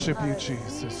Worship you,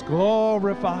 Jesus.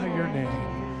 Glorify your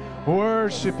name.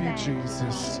 Worship you,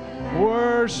 Jesus.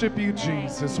 Worship you,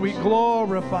 Jesus. We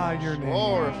glorify your name.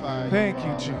 Glorify you, Thank you,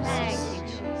 Father. Jesus. Thank you,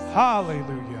 Jesus.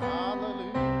 Hallelujah.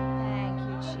 Hallelujah. Thank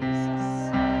you,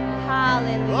 Jesus.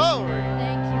 Hallelujah. Glory.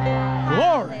 Thank you, Father.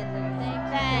 Glory. Hallelujah.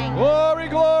 Thank you. Glory,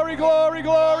 glory, glory,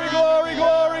 glory, glory,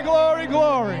 glory, glory,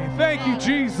 glory. Thank you,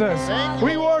 Jesus. Thank you.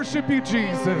 We worship you,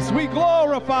 Jesus. We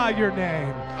glorify your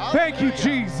name. Thank you,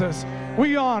 Hallelujah. Jesus.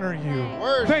 We honor you.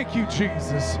 Worship. Thank you,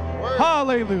 Jesus. Worship.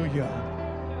 Hallelujah.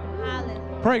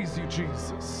 Hallelujah. Praise you,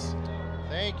 Jesus.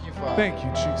 Thank you, Father. Thank you,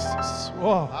 Jesus.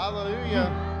 Whoa. Hallelujah.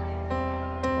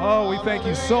 Oh, we thank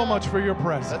you so Hallelujah. much for your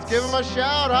presence. Let's give him a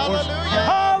shout. Hallelujah.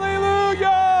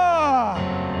 Hallelujah.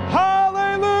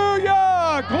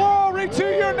 Hallelujah. Glory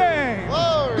to your name.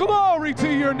 Glory. Glory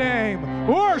to your name.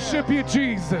 Worship you,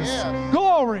 Jesus. Yes.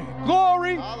 Glory,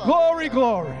 glory, Hallelujah. glory,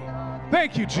 glory.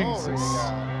 Thank you, Glory Jesus. to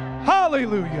God.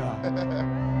 Hallelujah.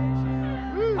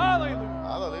 Woo. Hallelujah.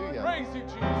 Hallelujah. Praise you,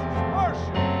 Jesus.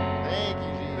 Worship. Thank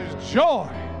you, There's Jesus. joy.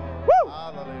 Woo.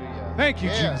 Hallelujah. Thank you,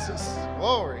 Yes. Jesus.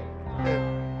 Glory.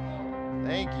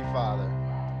 Thank you, Father.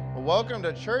 Well, welcome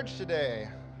to church today.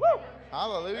 Woo.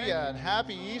 Hallelujah. And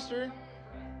happy Easter.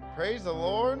 Praise the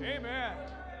Lord. Amen.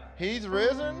 He's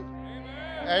risen.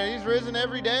 Amen. And he's risen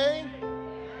every day.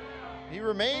 He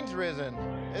remains risen.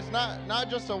 It's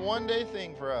not just a one-day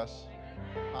thing for us.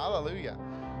 Hallelujah.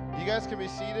 You guys can be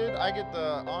seated. I get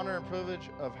the honor and privilege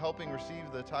of helping receive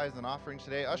the tithes and offerings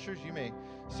today. Ushers, you may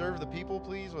serve the people,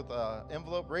 please, with an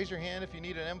envelope. Raise your hand if you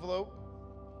need an envelope.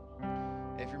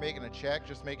 If you're making a check,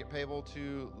 just make it payable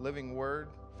to Living Word,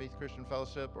 Faith Christian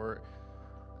Fellowship, or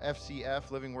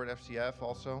FCF, Living Word FCF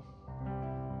also.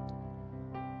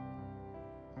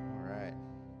 All right.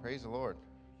 Praise the Lord.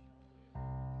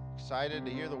 Excited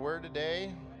to hear the word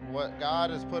today, what God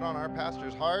has put on our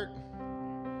pastor's heart.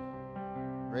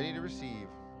 Ready to receive.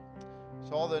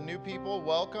 So all the new people,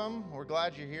 welcome. We're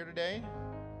glad you're here today.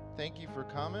 Thank you for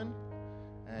coming.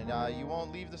 And you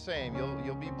won't leave the same.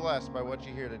 You'll be blessed by what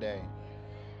you hear today.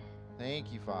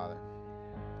 Thank you, Father.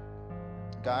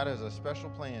 God has a special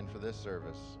plan for this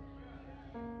service.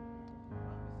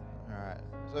 All right.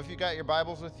 So if you got your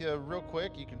Bibles with you real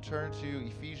quick, you can turn to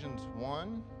Ephesians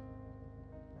 1.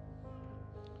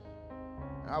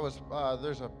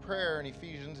 There's a prayer in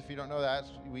Ephesians. If you don't know that,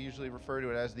 we usually refer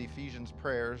to it as the Ephesians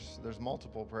prayers. There's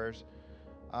multiple prayers.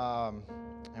 And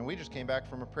we just came back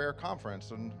from a prayer conference,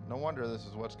 so no wonder this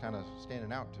is what's kind of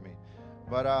standing out to me.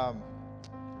 But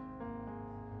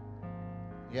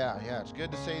yeah, it's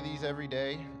good to say these every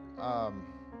day.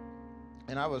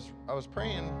 And I was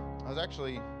praying. I was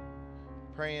actually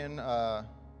praying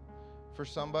for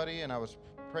somebody, and I was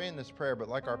praying this prayer. But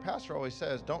like our pastor always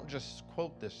says, don't just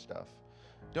quote this stuff.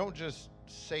 Don't just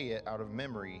say it out of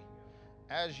memory.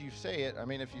 As you say it, I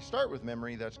mean, if you start with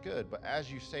memory, that's good. But as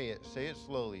you say it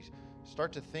slowly.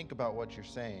 Start to think about what you're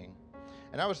saying.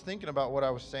 And I was thinking about what I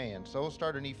was saying. So we'll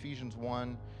start in Ephesians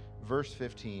 1, verse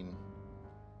 15.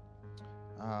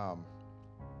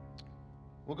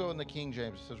 We'll go in the King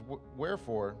James. It says,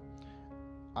 "Wherefore,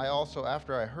 I also,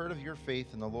 after I heard of your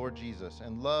faith in the Lord Jesus,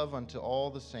 and love unto all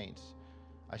the saints,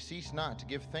 I cease not to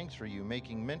give thanks for you,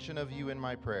 making mention of you in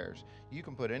my prayers." You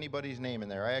can put anybody's name in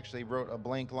there. I actually wrote a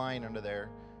blank line under there,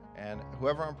 and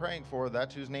whoever I'm praying for,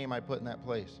 that's whose name I put in that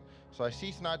place. So I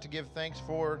cease not to give thanks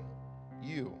for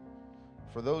you,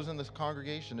 for those in this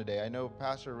congregation today. I know,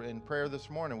 Pastor, in prayer this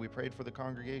morning, we prayed for the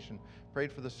congregation,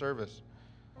 prayed for the service.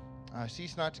 I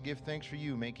cease not to give thanks for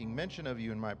you, making mention of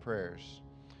you in my prayers,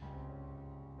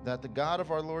 that the God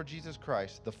of our Lord Jesus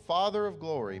Christ, the Father of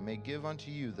glory, may give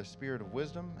unto you the spirit of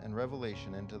wisdom and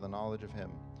revelation into the knowledge of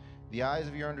him, the eyes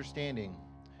of your understanding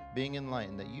being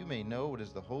enlightened, that you may know what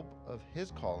is the hope of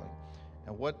his calling,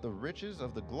 and what the riches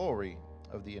of the glory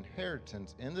of the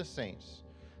inheritance in the saints.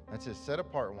 That's his set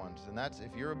apart ones. And that's,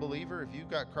 if you're a believer, if you've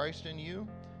got Christ in you,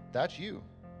 that's you.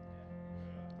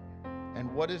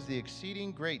 And what is the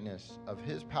exceeding greatness of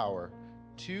his power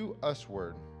to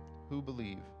usward who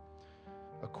believe,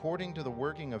 according to the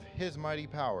working of his mighty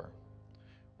power,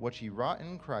 which he wrought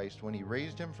in Christ when he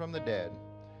raised him from the dead.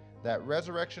 That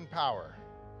resurrection power,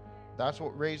 that's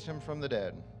what raised him from the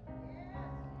dead.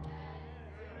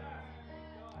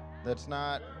 That's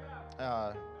not,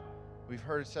 we've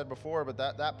heard it said before, but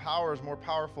that power is more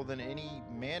powerful than any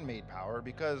man-made power,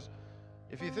 because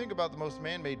if you think about the most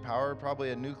man-made power, probably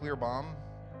a nuclear bomb,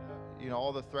 you know,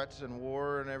 all the threats and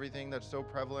war and everything that's so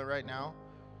prevalent right now,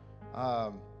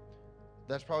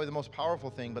 that's probably the most powerful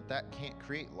thing, but that can't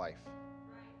create life.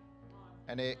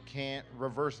 And it can't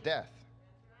reverse death.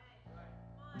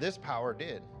 This power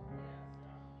did.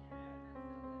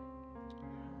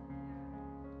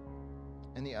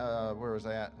 And the where was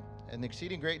I at? And the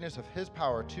exceeding greatness of his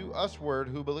power to usward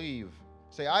who believe.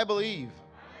 Say, I believe.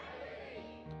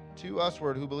 To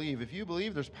usward who believe. If you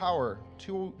believe, there's power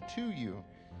to you.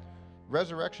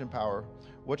 Resurrection power,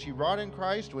 which he wrought in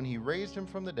Christ when he raised him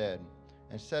from the dead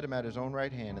and set him at his own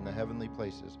right hand in the heavenly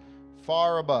places,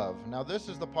 far above. Now this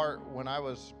is the part when I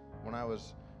was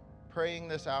praying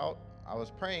this out, I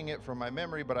was praying it from my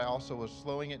memory, but I also was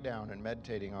slowing it down and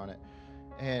meditating on it.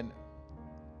 And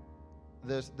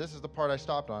this is the part I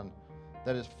stopped on,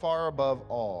 that is far above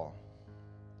all.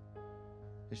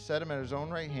 He set him at his own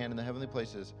right hand in the heavenly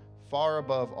places, far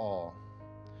above all.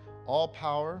 All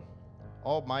power,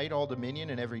 all might, all dominion,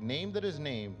 and every name that is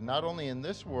named, not only in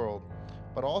this world,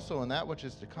 but also in that which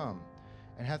is to come.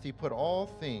 And hath he put all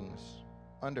things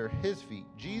under his feet,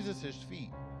 Jesus'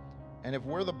 feet. And if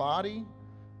we're the body,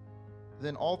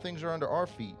 then all things are under our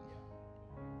feet.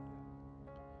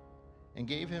 And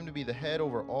gave him to be the head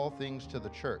over all things to the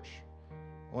church.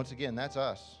 Once again, that's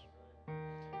us.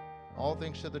 All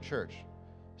things to the church.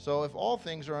 So if all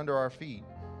things are under our feet,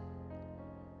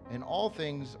 and all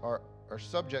things are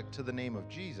subject to the name of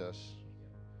Jesus,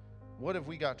 what have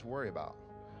we got to worry about?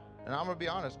 And I'm going to be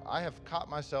honest, I have caught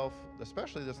myself,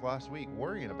 especially this last week,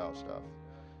 worrying about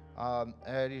stuff.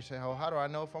 And you say, oh, how do I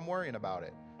know if I'm worrying about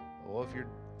it? Well, if you're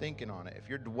thinking on it, if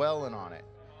you're dwelling on it,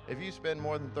 if you spend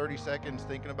more than 30 seconds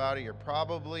thinking about it, you're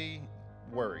probably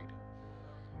worried.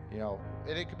 You know,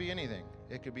 and it could be anything.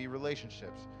 It could be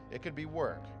relationships. It could be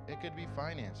work. It could be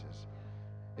finances.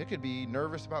 It could be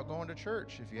nervous about going to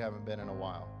church if you haven't been in a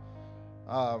while.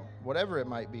 Whatever it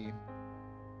might be.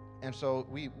 And so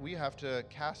we have to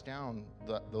cast down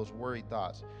those worried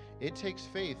thoughts. It takes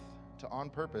faith to on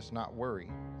purpose not worry.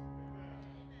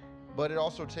 But it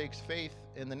also takes faith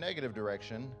in the negative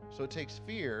direction. So it takes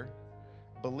fear,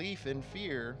 belief in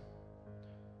fear,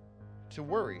 to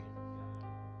worry.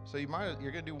 So you're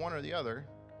going to do one or the other.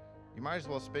 You might as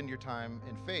well spend your time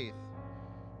in faith,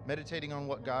 meditating on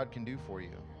what God can do for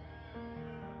you.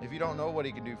 If you don't know what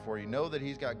he can do for you, know that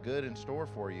he's got good in store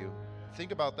for you.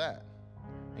 Think about that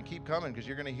and keep coming, because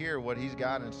you're going to hear what he's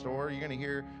got in store. You're going to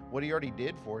hear what he already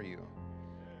did for you.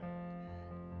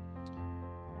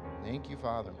 Thank you,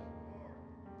 Father.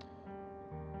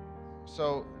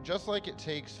 So just like it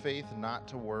takes faith not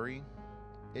to worry,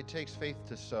 it takes faith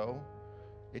to sow.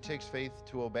 It takes faith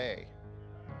to obey.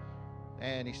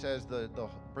 And he says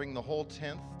bring the whole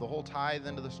tenth, the whole tithe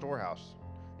into the storehouse.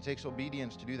 It takes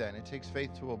obedience to do that, and it takes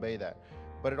faith to obey that.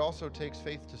 But it also takes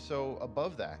faith to sow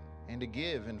above that and to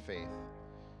give in faith.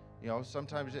 You know,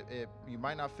 sometimes you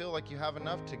might not feel like you have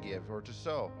enough to give or to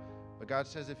sow. But God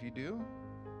says if you do,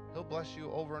 he'll bless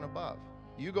you over and above.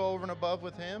 You go over and above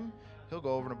with him, he'll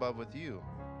go over and above with you.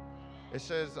 It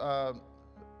says,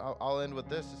 I'll end with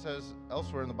this. It says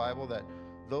elsewhere in the Bible that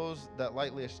those that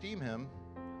lightly esteem him,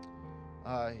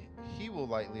 he will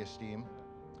lightly esteem,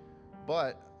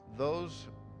 but those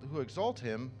who exalt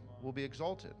him will be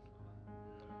exalted.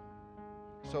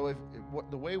 So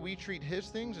the way we treat his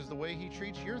things is the way he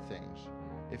treats your things.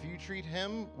 If you treat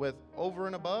him with over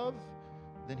and above,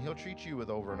 then he'll treat you with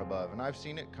over and above. And I've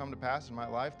seen it come to pass in my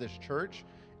life. This church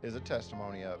is a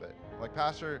testimony of it. Like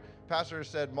Pastor has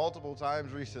said multiple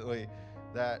times recently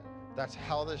that that's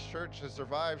how this church has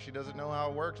survived. She doesn't know how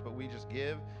it works, but we just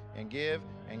give and give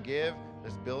and give.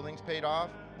 This building's paid off.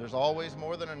 There's always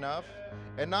more than enough.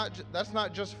 And that's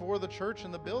not just for the church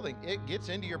and the building. It gets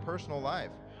into your personal life.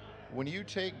 When you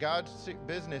take God's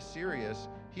business serious,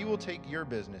 he will take your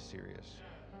business serious.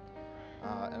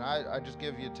 And I just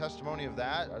give you a testimony of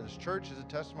that. This church is a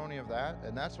testimony of that.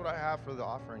 And that's what I have for the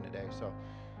offering today. So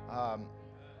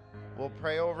we'll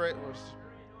pray over it.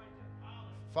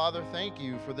 Father, thank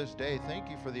you for this day. Thank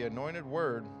you for the anointed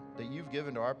word that you've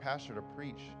given to our pastor to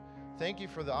preach. Thank you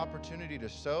for the opportunity to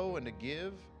sow and to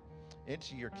give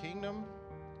into your kingdom.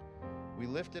 We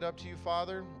lift it up to you,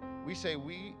 Father. We say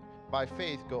we, by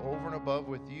faith, go over and above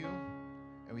with you.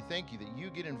 And we thank you that you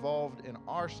get involved in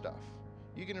our stuff.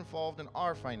 You get involved in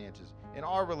our finances, in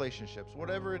our relationships,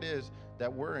 whatever it is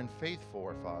that we're in faith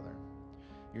for, Father.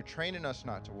 You're training us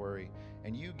not to worry,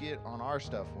 and you get on our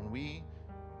stuff when we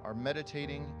are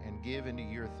meditating and give into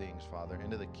your things, Father,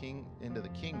 into the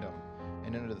kingdom,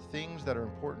 and into the things that are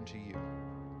important to you.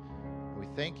 And we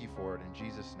thank you for it in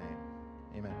Jesus' name.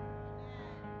 Amen.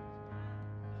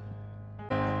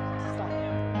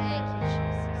 Thank you,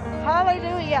 Jesus.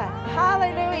 Hallelujah.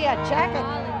 Hallelujah. Jacket.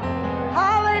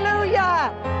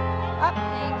 Hallelujah.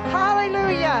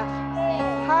 Hallelujah.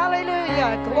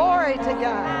 Hallelujah. Glory to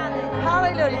God.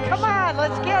 Hallelujah. Come on,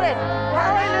 let's get it.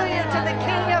 Hallelujah to the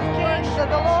King of Kings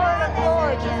and the Lord of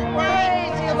Lords.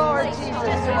 Praise you, Lord Jesus.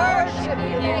 We worship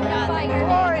you.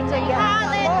 Glory to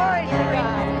God. Glory to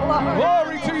God.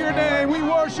 Glory to your name. We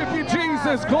worship you,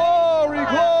 Jesus. Glory,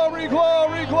 glory,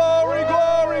 glory, glory,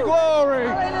 glory, glory.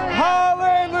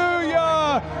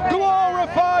 Hallelujah.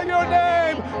 Glorify your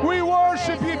name. We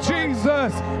worship you,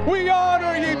 Jesus. We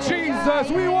honor you, Jesus.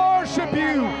 We worship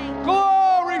you.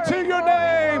 Glory to your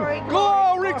name.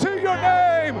 Glory to your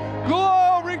name.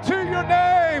 Glory to your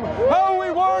name. Oh, we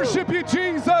worship you,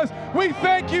 Jesus. We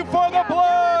thank you for the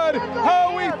blood.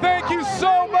 Oh, we thank you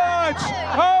so much.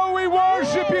 Oh, we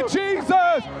worship you,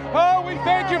 Jesus. Oh, we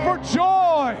thank you for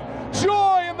joy.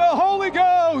 Joy in the Holy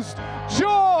Ghost.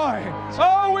 Joy.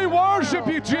 Oh, we worship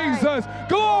you, Jesus.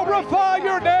 Glorify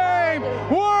your name.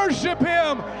 Worship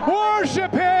him.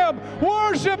 Worship him.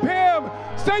 Worship him.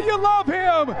 Say you love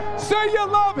him. Say you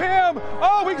love him.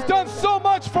 Oh, he's done so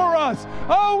much for us.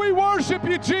 Oh, we worship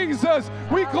you, Jesus.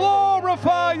 We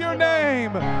glorify your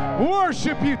name.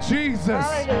 Worship you, Jesus.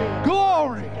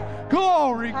 Glory.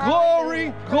 Glory,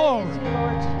 glory, glory.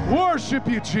 Worship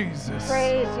you, Jesus.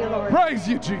 Praise you, Lord. Praise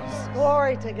you, Jesus.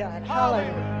 Glory to God.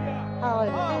 Hallelujah.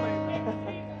 Hallelujah.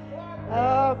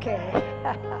 Okay.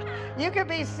 You can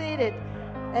be seated.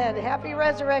 And happy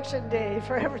Resurrection Day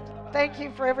for thank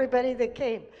you for everybody that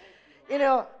came. You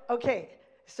know, okay.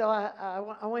 So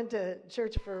I went to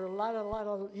church for a lot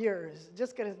of years.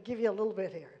 Just going to give you a little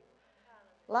bit here.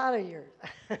 A lot of years.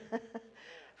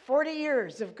 40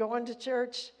 years of going to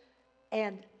church,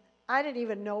 and I didn't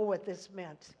even know what this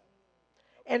meant.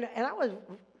 And I would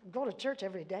go to church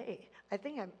every day. I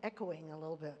think I'm echoing a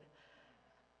little bit.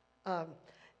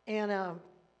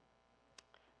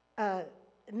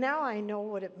 Now I know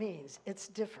what it means. It's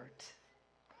different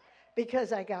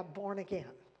because I got born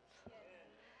again.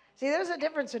 See, there's a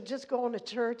difference in just going to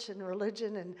church and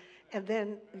religion and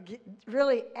then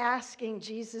really asking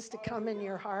Jesus to come in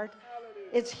your heart.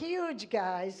 It's huge,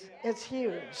 guys. It's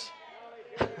huge.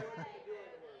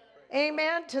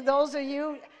 Amen to those of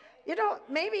you. You know,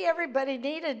 maybe everybody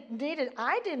needed.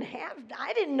 I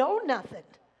didn't know nothing.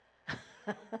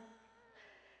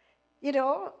 You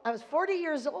know, I was 40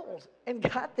 years old and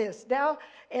got this now,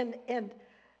 and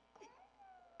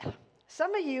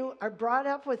some of you are brought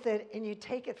up with it and you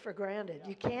take it for granted.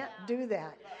 You can't do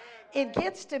that. It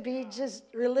gets to be just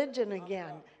religion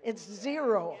again. It's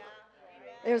zero.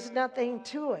 There's nothing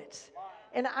to it.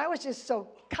 And I was just so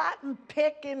cotton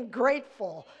picking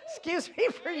grateful. Excuse me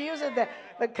for using that,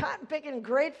 but cotton picking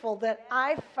grateful that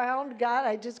I found God.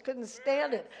 I just couldn't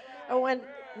stand it. I went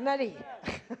nutty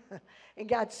and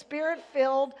got spirit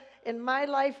filled, and my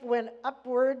life went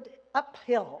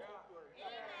uphill.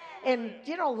 And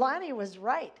you know, Lonnie was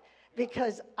right,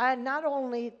 because I not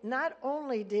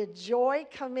only did joy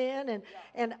come in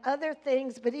and other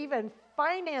things, but even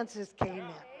finances came in.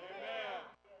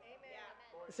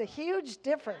 It's a huge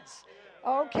difference.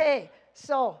 Okay,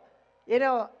 so, you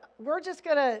know, we're just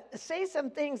going to say some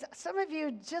things. Some of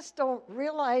you just don't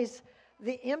realize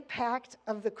the impact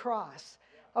of the cross.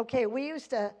 Okay, we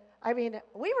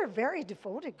were very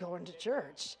devoted going to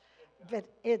church, but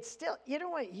it's still, you know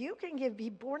what, you can be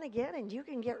born again and you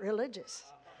can get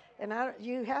religious. And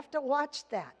you have to watch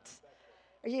that.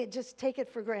 Or you just take it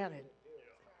for granted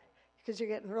because you're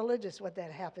getting religious when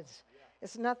that happens.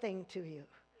 It's nothing to you.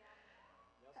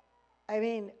 I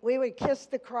mean, we would kiss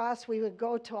the cross. We would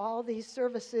go to all these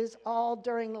services all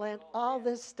during Lent, all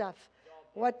this stuff.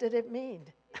 What did it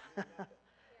mean?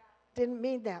 Didn't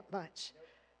mean that much.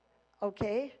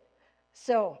 Okay?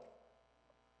 So,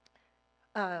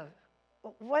 there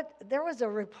was a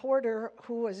reporter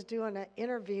who was doing an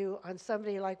interview on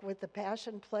somebody like with the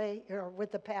Passion play or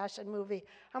with the Passion movie.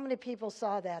 How many people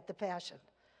saw that, the Passion?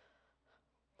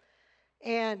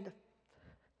 And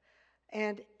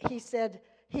he said,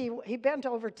 he bent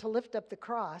over to lift up the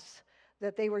cross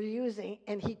that they were using,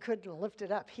 and he couldn't lift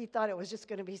it up. He thought it was just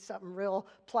going to be something real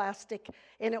plastic,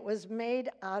 and it was made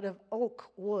out of oak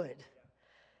wood,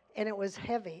 and it was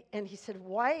heavy. And he said,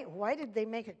 why did they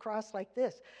make a cross like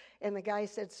this? And the guy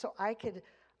said, so I could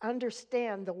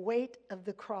understand the weight of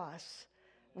the cross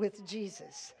with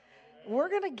Jesus. We're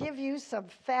going to give you some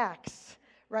facts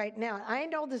right now. I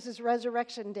know this is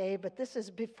Resurrection Day, but this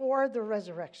is before the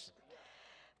resurrection.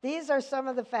 These are some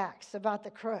of the facts about the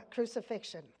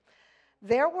crucifixion.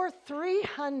 There were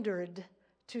 300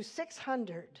 to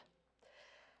 600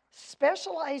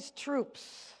 specialized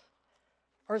troops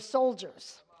or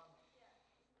soldiers,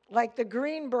 like the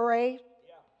Green Beret,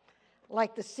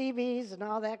 like the Seabees and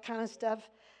all that kind of stuff.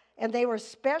 And they were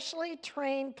specially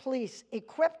trained police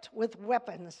equipped with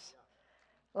weapons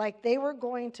like they were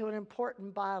going to an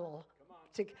important battle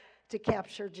to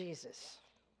capture Jesus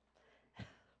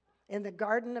in the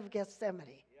Garden of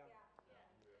Gethsemane.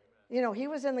 You know, he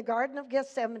was in the Garden of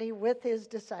Gethsemane with his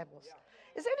disciples.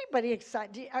 Is anybody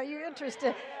excited? Are you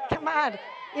interested? Come on.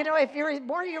 You know, if the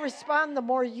more you respond, the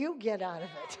more you get out of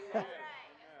it.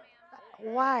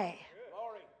 Why?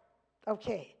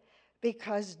 Okay,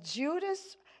 because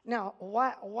Judas. Now,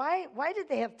 why did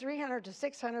they have 300 to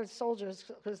 600 soldiers?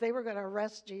 Because they were going to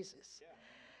arrest Jesus.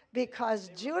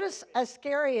 Because Judas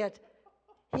Iscariot,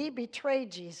 he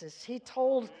betrayed Jesus. He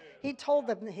told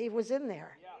them he was in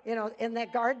there, you know, in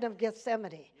that Garden of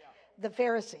Gethsemane, the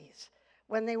Pharisees,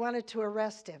 when they wanted to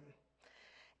arrest him.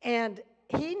 And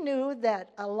he knew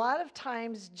that a lot of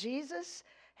times Jesus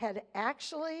had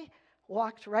actually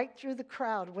walked right through the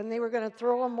crowd when they were going to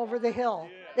throw him over the hill.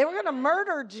 They were going to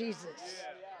murder Jesus.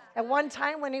 At one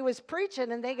time when he was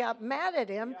preaching and they got mad at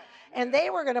him and they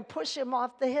were going to push him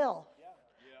off the hill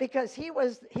because he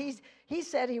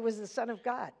said he was the Son of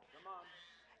God.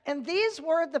 And these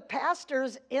were the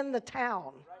pastors in the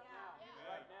town.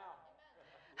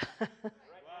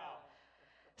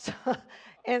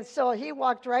 So he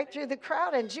walked right through the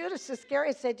crowd, and Judas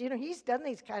Iscariot said, you know, he's done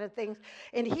these kind of things,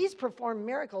 and he's performed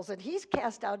miracles, and he's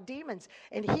cast out demons,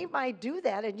 and he might do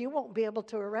that, and you won't be able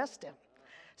to arrest him.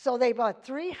 So they bought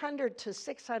 300 to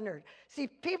 600. See,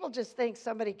 people just think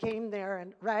somebody came there,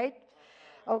 and right?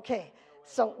 Okay,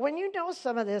 so when you know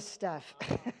some of this stuff,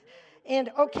 and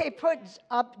okay, put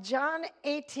up John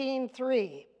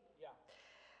 18:3.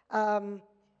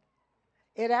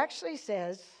 It actually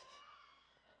says,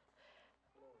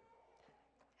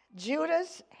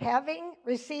 Judas, having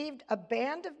received a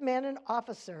band of men and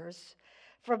officers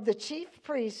from the chief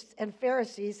priests and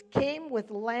Pharisees, came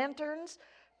with lanterns,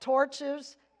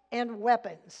 torches, and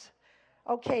weapons.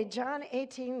 Okay, John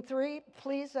 18:3,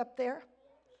 please, up there.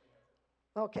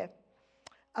 Okay.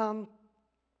 And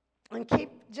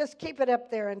keep it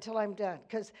up there until I'm done,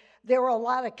 because there were a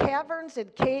lot of caverns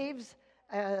and caves.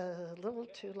 A little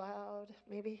too loud,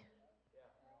 maybe.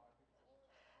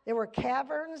 There were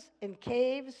caverns and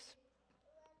caves,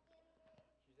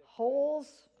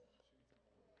 holes.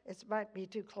 It might be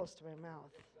too close to my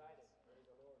mouth.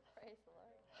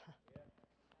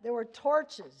 There were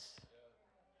torches.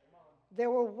 There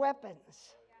were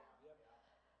weapons.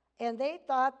 And they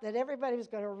thought that everybody was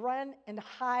going to run and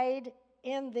hide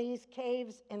in these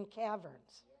caves and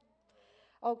caverns.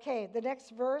 Okay, the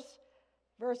next verse,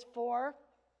 verse 4.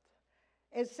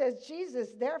 It says,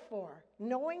 Jesus, therefore,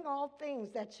 knowing all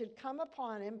things that should come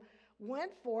upon him,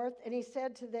 went forth, and he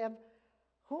said to them,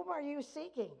 whom are you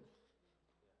seeking?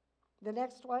 The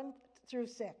next one through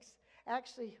 6.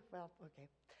 Actually, well, okay.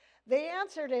 They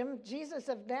answered him, Jesus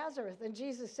of Nazareth. And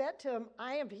Jesus said to him,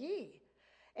 I am he.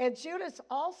 And Judas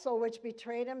also, which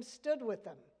betrayed him, stood with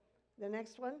them. The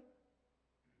next one.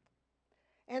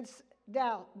 And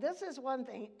now, this is one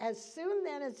thing. As soon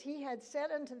then as he had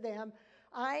said unto them,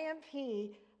 I am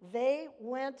he, they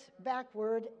went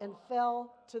backward and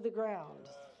fell to the ground.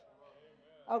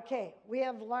 Okay, we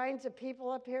have lines of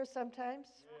people up here sometimes.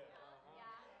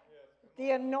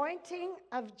 The anointing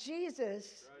of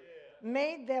Jesus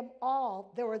made them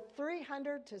all. There were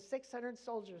 300 to 600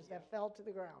 soldiers that fell to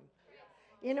the ground.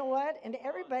 You know what? And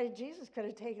everybody, Jesus could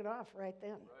have taken off right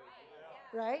then.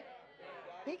 Right?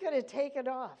 He could have taken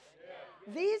off.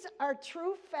 These are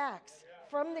true facts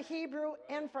from the Hebrew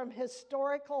and from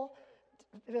historical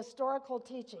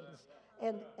teachings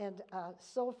and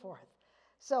so forth.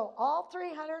 So all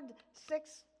 300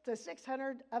 to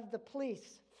 600 of the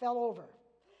police fell over.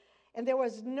 And there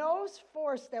was no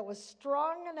force that was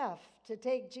strong enough to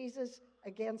take Jesus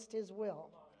against his will.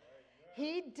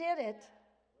 He did it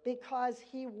because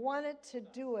he wanted to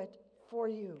do it for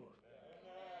you.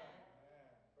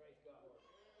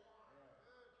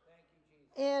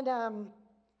 And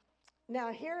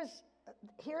now here's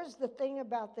the thing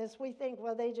about this. We think,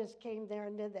 well, they just came there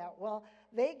and did that. Well,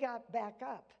 they got back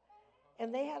up.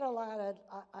 And they had a lot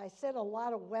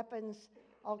of weapons,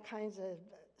 all kinds of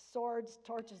swords,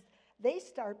 torches. They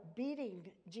start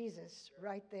beating Jesus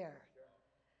right there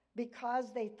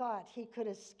because they thought he could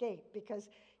escape, because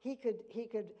he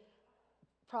could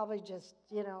probably just,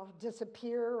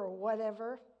 disappear or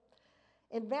whatever.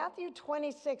 In Matthew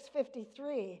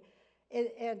 26:53,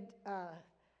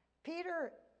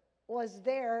 Peter was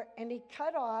there and he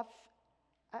cut off.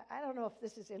 I don't know if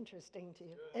this is interesting to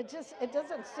you. It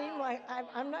doesn't seem like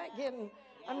I'm not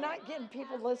getting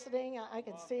people listening. I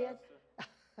can see it.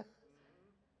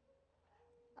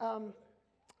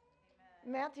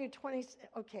 Matthew 20.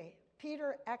 Okay,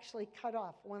 Peter actually cut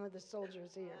off one of the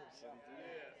soldiers' ears.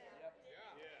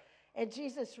 And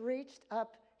Jesus reached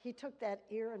up, he took that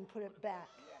ear and put it back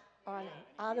on him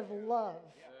out of love.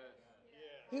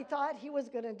 He thought he was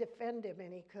going to defend him,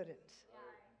 and he couldn't.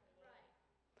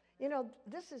 You know,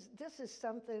 this is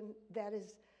something that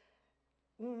is,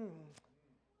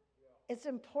 it's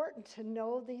important to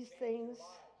know these things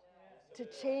to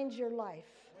change your life.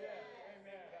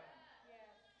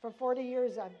 For 40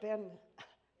 years, I've been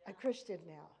a Christian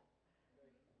now,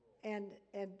 and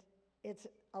it's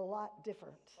a lot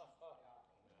different.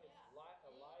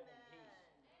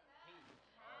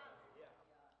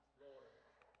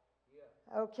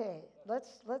 Okay,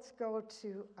 let's go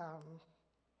to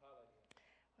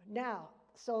now.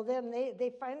 So then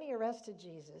they finally arrested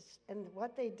Jesus, and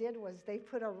what they did was they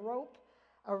put a rope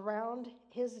around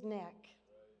his neck,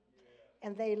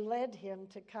 and they led him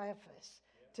to Caiaphas,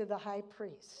 to the high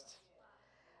priest.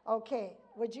 Okay,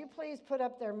 would you please put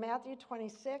up there Matthew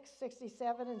 26,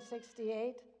 67, and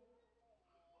 68?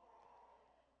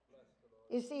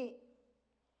 You see,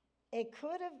 it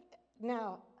could have,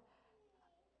 now,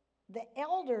 the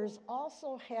elders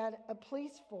also had a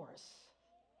police force.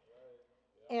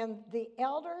 And the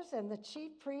elders and the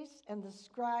chief priests and the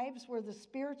scribes were the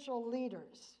spiritual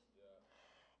leaders.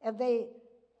 And they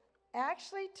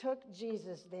actually took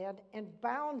Jesus then and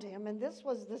bound him, and this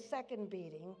was the second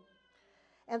beating.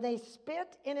 And they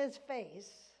spit in his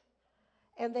face,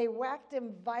 and they whacked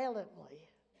him violently.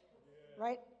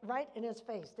 Right in his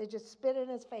face. They just spit in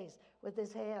his face with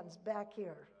his hands back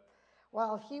here,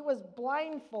 while he was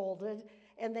blindfolded,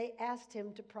 and they asked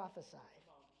him to prophesy.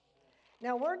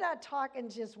 Now, we're not talking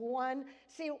just one.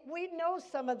 See, we know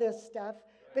some of this stuff,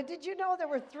 but did you know there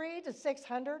were 300 to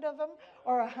 600 of them,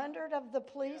 or 100 of the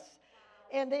police?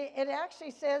 And it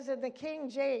actually says in the King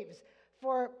James,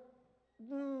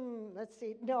 let's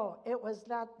see, no, it was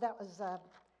not,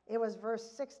 it was verse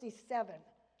 67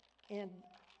 and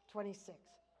 26.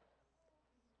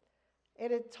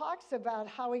 And it talks about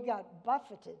how he got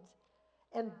buffeted.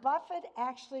 And buffet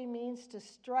actually means to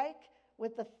strike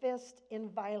with the fist in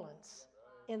violence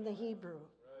in the Hebrew.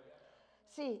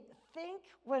 See, think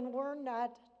when we're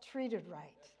not treated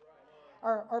right,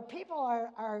 or people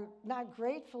are not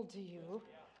grateful to you,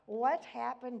 what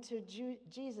happened to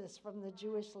Jesus from the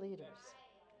Jewish leaders?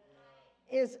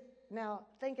 Now,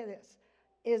 think of this.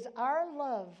 Is our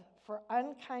love for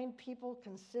unkind people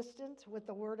consistent with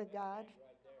the Word of God?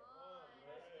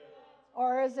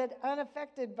 Or is it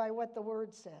unaffected by what the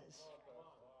Word says?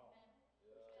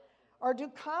 Or do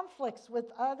conflicts with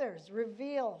others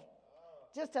reveal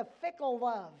just a fickle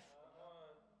love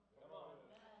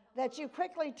that you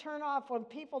quickly turn off when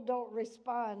people don't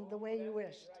respond the way you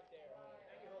wished?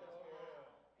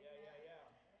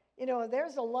 You know,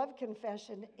 there's a love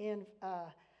confession in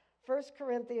 1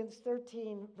 Corinthians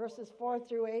 13, verses 4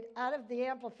 through 8, out of the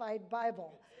Amplified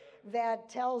Bible, that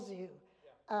tells you,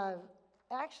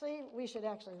 we should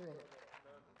actually read it.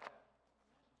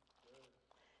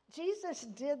 Jesus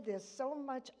did this so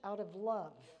much out of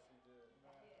love.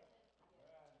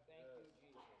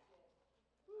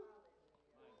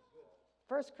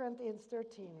 1 Corinthians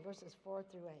 13, verses 4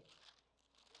 through 8.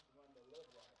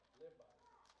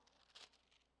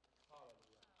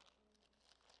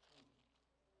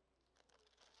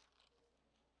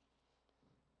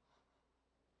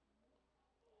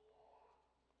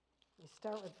 We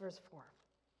start with verse 4.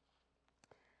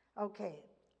 Okay,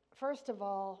 first of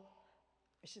all,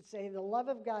 I should say, the love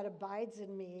of God abides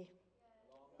in me.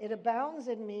 It abounds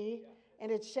in me,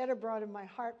 and it's shed abroad in my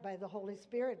heart by the Holy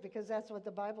Spirit, because that's what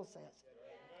the Bible says.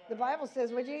 The Bible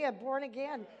says when you get born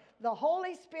again, the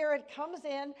Holy Spirit comes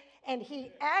in, and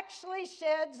he actually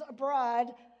sheds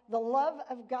abroad the love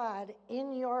of God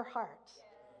in your heart.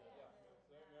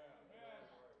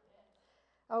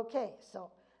 Okay,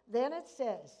 so then it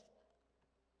says,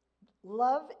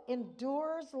 love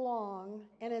endures long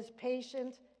and is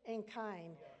patient and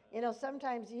kind. You know,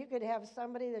 sometimes you could have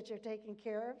somebody that you're taking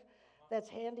care of that's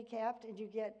handicapped, and you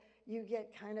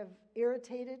get kind of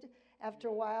irritated after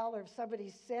a while, or if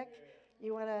somebody's sick,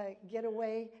 you want to get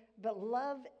away. But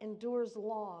love endures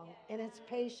long, and it's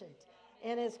patient,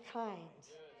 and it's kind.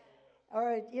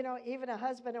 Or, you know, even a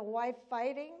husband and wife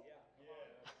fighting.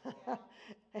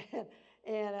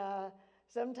 and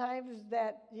sometimes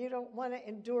that you don't want to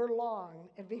endure long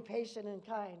and be patient and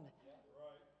kind.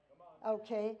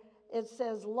 Okay, it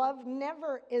says love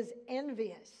never is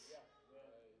envious.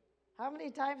 How many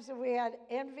times have we had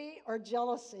envy or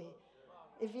jealousy?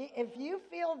 If you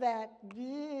feel that,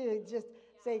 just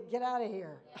say, get out of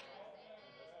here.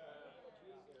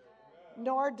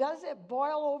 Nor does it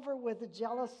boil over with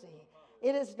jealousy.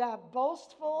 It is not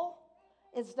boastful.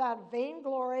 It's not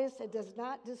vainglorious. It does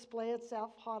not display itself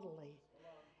haughtily.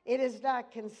 It is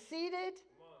not conceited.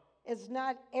 is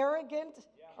not arrogant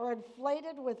or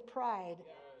inflated with pride.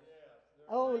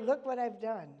 Oh, look what I've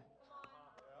done.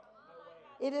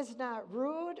 It is not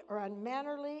rude or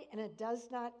unmannerly, and it does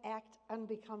not act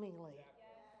unbecomingly.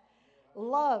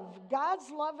 Love, God's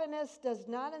lovingness does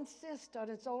not insist on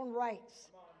its own rights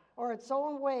or its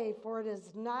own way, for it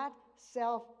is not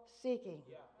self-seeking.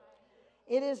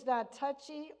 It is not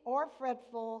touchy or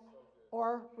fretful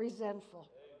or resentful.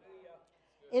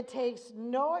 It takes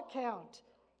no account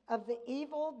of the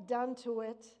evil done to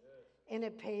it, and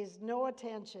it pays no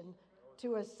attention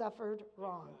to a suffered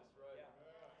wrong.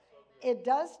 It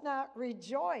does not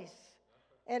rejoice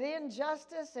at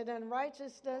injustice and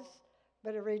unrighteousness,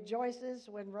 but it rejoices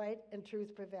when right and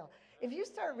truth prevail. If you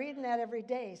start reading that every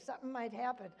day, something might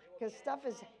happen, because stuff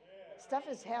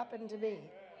has happened to me.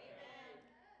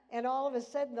 And all of a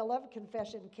sudden, the love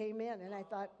confession came in, and I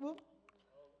thought, whoop,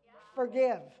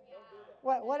 forgive.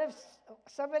 What if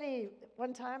somebody,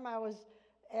 one time I was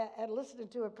listening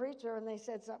to a preacher, and they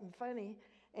said something funny,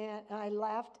 and I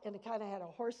laughed, and it kind of had a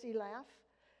horsey laugh.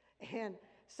 And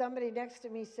somebody next to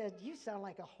me said, "You sound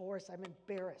like a horse. I'm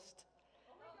embarrassed."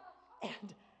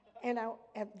 And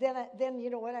then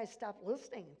you know what? I stopped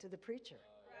listening to the preacher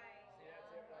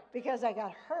because I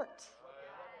got hurt.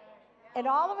 And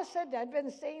all of a sudden, I'd been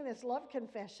saying this love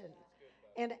confession,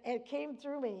 and it came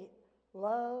through me.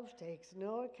 Love takes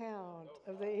no account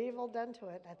of the evil done to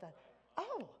it. And I thought,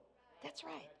 oh, that's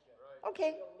right.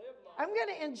 Okay, I'm going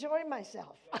to enjoy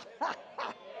myself.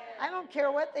 I don't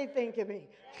care what they think of me.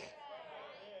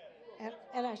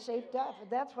 And I shaped up. And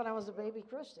that's when I was a baby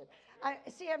Christian.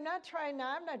 I'm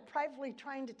not privately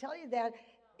trying to tell you that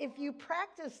if you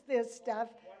practice this stuff,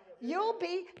 you'll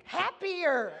be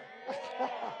happier.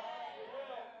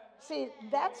 See,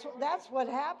 that's what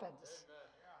happens.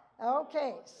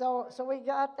 Okay, so we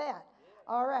got that.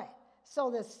 All right.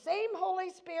 So the same Holy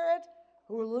Spirit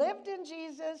who lived in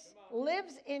Jesus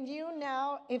lives in you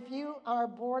now if you are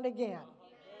born again.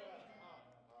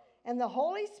 And the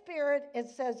Holy Spirit, it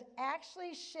says,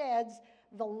 actually sheds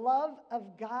the love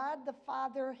of God the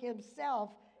Father himself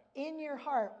in your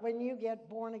heart when you get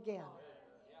born again.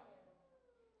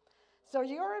 So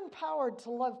you're empowered to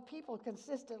love people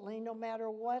consistently no matter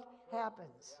what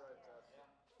happens.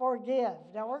 Forgive.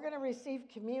 Now we're going to receive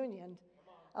communion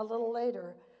a little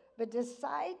later, but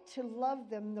decide to love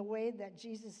them the way that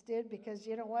Jesus did, because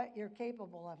you know what? You're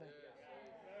capable of it.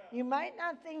 You might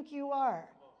not think you are,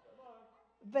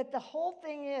 but the whole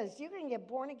thing is you can get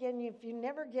born again. If you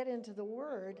never get into the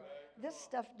Word, this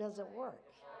stuff doesn't work.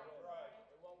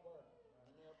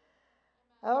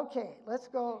 Okay, let's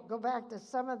go back to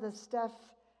some of the stuff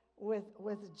with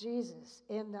Jesus.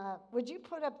 Would you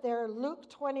put up there Luke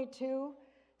 22,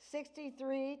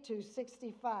 63 to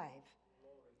 65?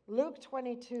 Luke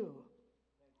 22.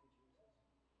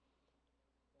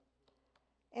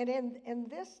 And in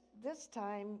this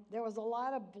time, there was a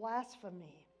lot of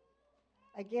blasphemy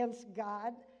against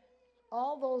God.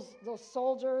 All those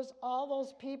soldiers, all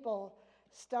those people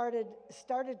started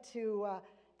to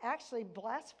actually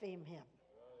blaspheme him.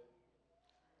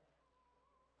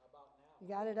 You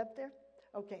got it up there?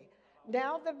 Okay.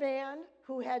 Now the man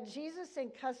who had Jesus in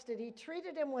custody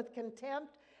treated him with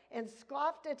contempt and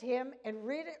scoffed at him and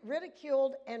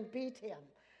ridiculed and beat him.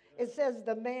 It says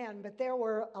the man, but there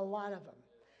were a lot of them.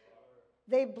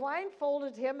 They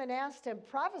blindfolded him and asked him,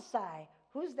 "Prophesy,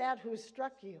 who's that who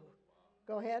struck you?"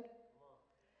 Go ahead.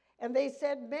 And they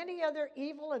said many other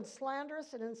evil and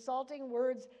slanderous and insulting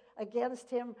words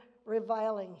against him,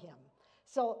 reviling him.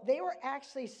 So they were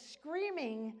actually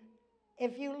screaming.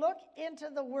 If you look into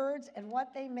the words and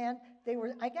what they meant,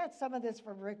 I got some of this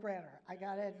from Rick Renner, I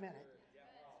got to admit it.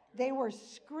 They were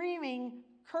screaming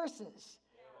curses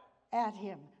at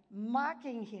him,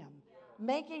 mocking him,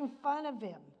 making fun of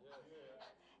him.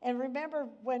 And remember,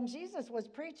 when Jesus was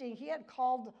preaching, he had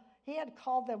called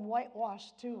them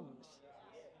whitewashed tombs.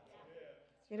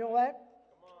 You know what?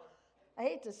 I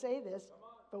hate to say this,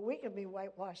 but we can be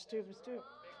whitewashed tombs too.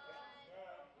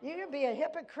 You can be a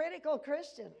hypocritical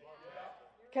Christian.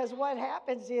 Because what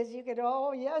happens is you could,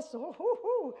 oh yes,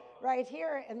 right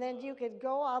here, and then you could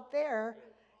go out there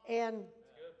and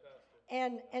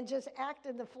just act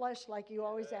in the flesh like you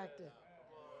always acted.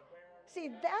 See,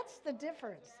 that's the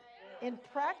difference in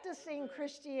practicing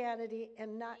Christianity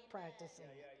and not practicing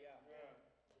it.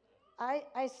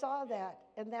 I saw that,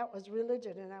 and that was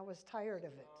religion, and I was tired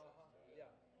of it.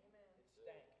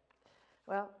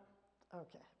 Well,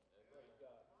 okay.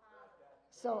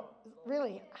 So,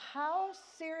 really, how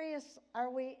serious are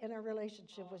we in our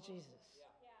relationship with Jesus?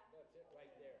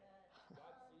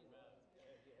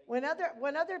 When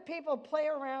other people play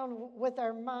around with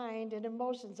our mind and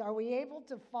emotions, are we able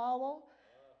to follow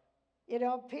You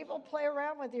know, people play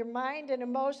around with your mind and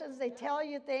emotions. They tell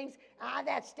you things.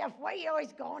 That stuff. Why are you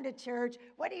always going to church?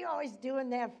 What are you always doing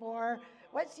that for?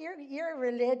 You're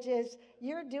religious.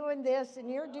 You're doing this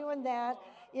and you're doing that.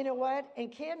 You know what?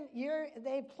 And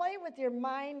they play with your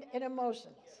mind and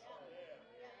emotions.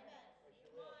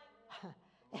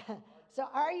 So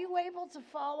are you able to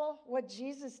follow what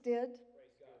Jesus did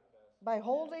by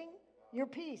holding your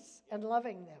peace and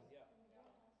loving them?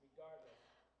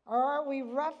 Or are we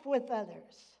rough with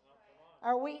others?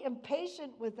 Are we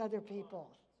impatient with other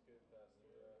people?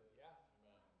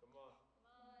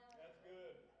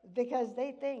 Because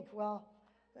they think, well,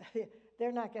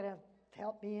 they're not going to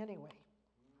help me anyway.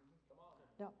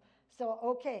 No. So,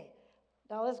 okay.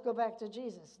 Now let's go back to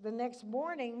Jesus. The next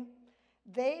morning,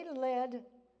 they led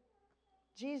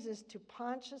Jesus to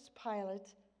Pontius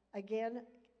Pilate, again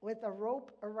with a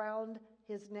rope around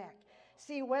his neck.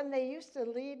 See, when they used to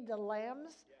lead the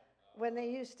lambs, when they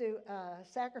used to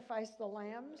sacrifice the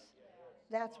lambs,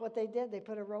 that's what they did. They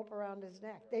put a rope around his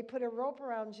neck. They put a rope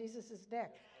around Jesus'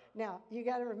 neck. Now, you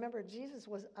got to remember, Jesus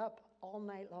was up all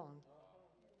night long.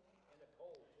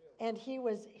 And he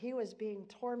was being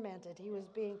tormented. He was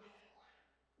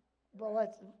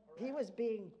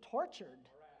being tortured.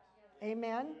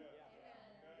 Amen?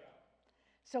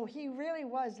 So he really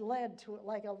was led to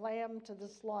like a lamb to the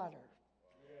slaughter.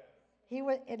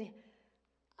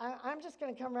 I'm just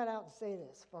going to come right out and say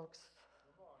this, folks,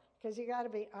 because you got to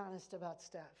be honest about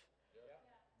stuff.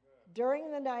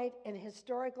 During the night, and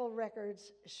historical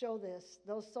records show this,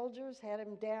 those soldiers had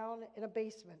him down in a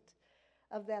basement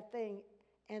of that thing,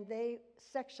 and they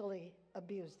sexually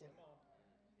abused him.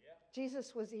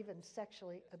 Jesus was even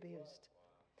sexually abused.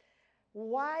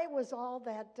 Why was all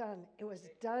that done? It was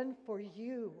done for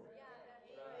you.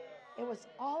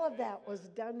 All of that was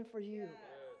done for you.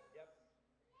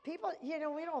 People,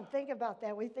 we don't think about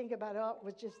that. We think about, it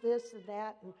was just this and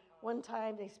that, and one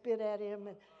time they spit at him,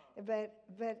 but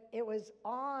it was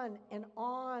on and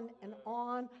on and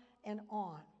on and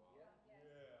on.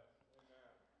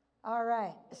 All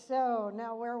right, so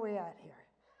now where are we at here?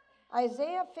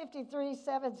 Isaiah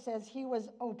 53:7 says, he was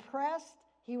oppressed,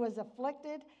 he was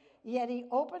afflicted, yet he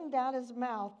opened not his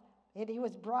mouth, and he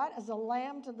was brought as a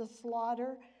lamb to the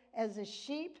slaughter, as a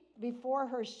sheep before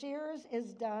her shears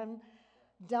is dumb,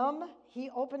 he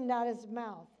opened not his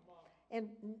mouth. And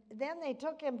then they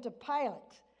took him to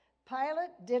Pilate.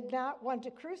 Pilate did not want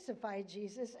to crucify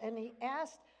Jesus, and he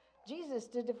asked Jesus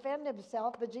to defend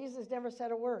himself, but Jesus never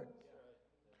said a word.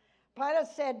 Pilate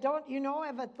said, don't you know I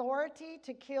have authority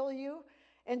to kill you?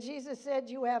 And Jesus said,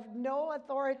 you have no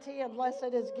authority unless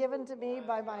it is given to me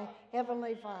by my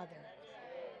heavenly Father.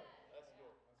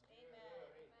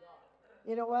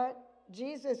 You know what?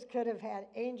 Jesus could have had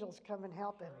angels come and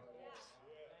help him.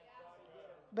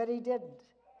 But he didn't.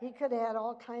 He could have had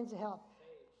all kinds of help.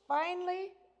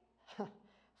 Finally,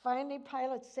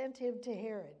 Pilate sent him to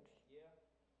Herod.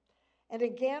 And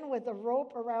again with a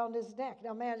rope around his neck.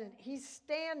 Now imagine, he's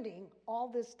standing all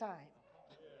this time.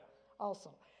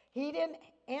 Also, he didn't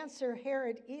answer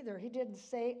Herod either. He didn't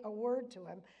say a word to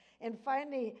him. And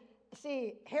finally,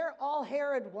 all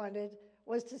Herod wanted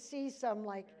was to see some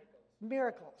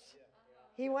miracles.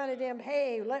 He wanted him,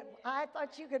 hey, I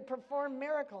thought you could perform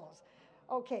miracles.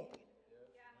 Okay.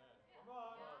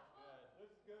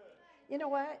 You know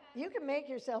what? You can make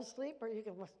yourself sleep, or you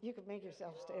can make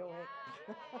yourself stay awake.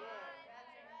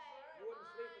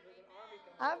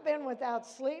 I've been without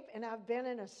sleep, and I've been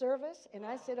in a service, and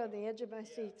I sit on the edge of my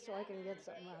seat so I can get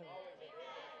something out of it.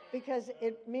 Because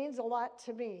it means a lot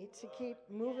to me to keep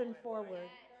moving forward.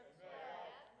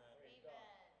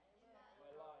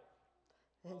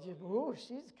 And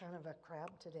she's kind of a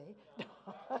crab today.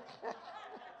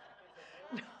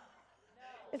 No.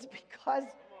 It's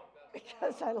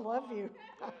because I love you.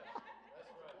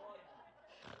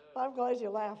 I'm glad you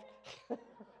laughed.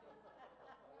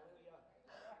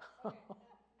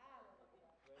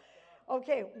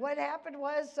 Okay, what happened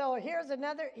was, so here's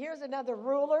another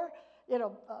ruler.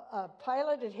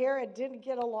 Pilate and Herod didn't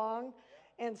get along,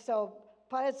 and so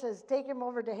Pilate says, take him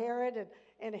over to Herod,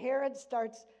 and Herod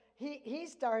starts, he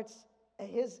starts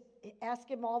ask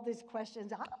him all these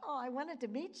questions. Oh, I wanted to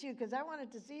meet you because I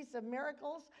wanted to see some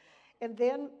miracles, and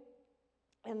then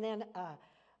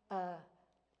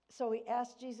so he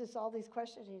asked Jesus all these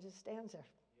questions. And he just stands there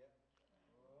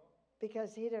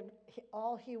because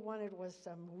all he wanted was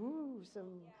some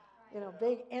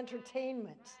big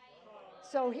entertainment.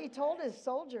 So he told his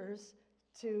soldiers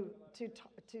to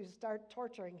start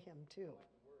torturing him too,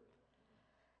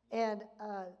 and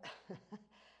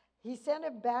he sent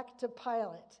him back to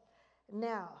Pilate.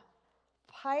 Now,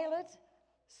 Pilate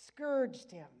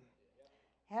scourged him.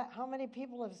 How many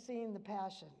people have seen The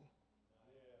Passion?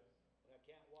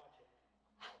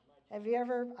 Have you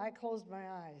ever? I closed my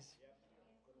eyes.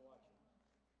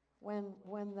 When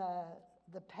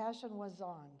the Passion was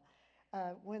on,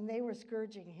 when they were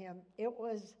scourging him,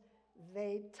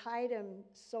 they tied him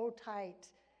so tight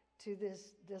to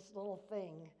this little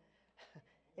thing.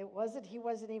 He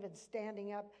wasn't even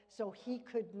standing up, so he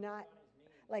could not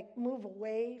move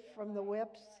away from the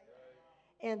whips.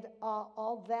 And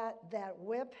all that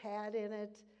whip had in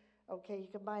it, okay,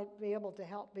 might be able to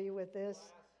help me with this.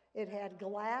 It had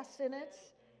glass in it.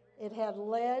 It had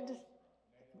lead,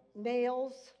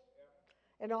 nails,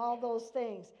 and all those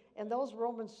things. And those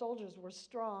Roman soldiers were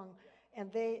strong,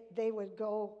 and they would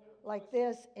go like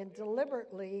this and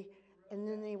deliberately, and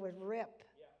then they would rip.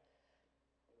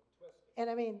 And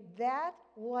I mean, now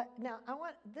I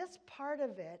want this part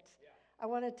of it, I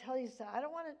want to tell you something. I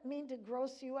don't mean to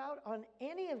gross you out on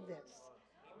any of this.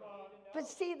 But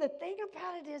see, the thing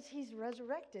about it is he's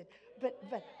resurrected. But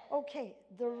okay,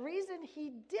 the reason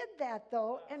he did that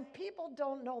though, and people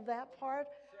don't know that part,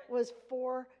 was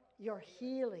for your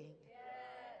healing.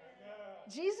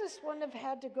 Jesus wouldn't have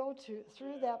had to go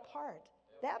through that part.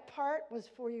 That part was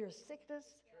for your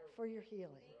sickness, for your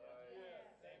healing.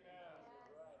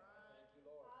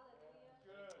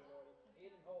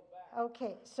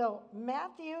 Okay, so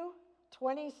Matthew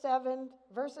 27,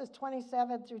 verses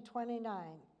 27 through 29.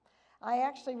 I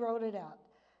actually wrote it out.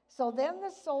 So then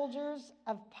the soldiers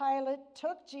of Pilate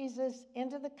took Jesus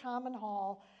into the common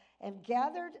hall and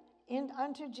gathered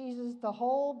unto Jesus the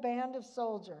whole band of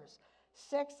soldiers,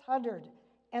 600.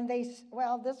 And this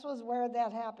was where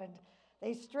that happened.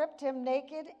 They stripped him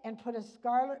naked and put a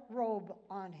scarlet robe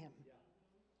on him.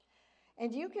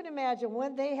 And you can imagine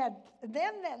when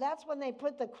that's when they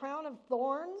put the crown of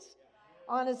thorns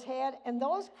on his head, and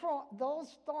those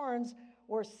thorns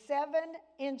were 7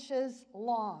 inches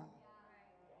long.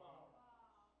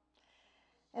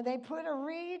 And they put a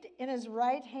reed in his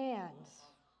right hand,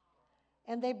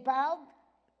 and they bowed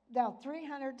down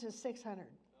 300 to 600,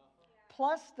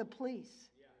 plus the police.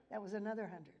 That was another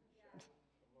 100.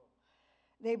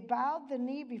 They bowed the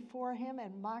knee before him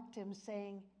and mocked him,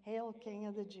 saying, "Hail, King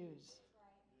of the Jews."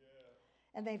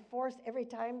 And they forced, every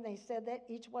time they said that,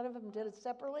 each one of them did it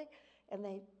separately, and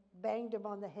they banged him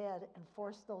on the head and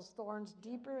forced those thorns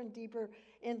deeper and deeper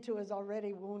into his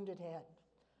already wounded head.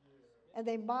 And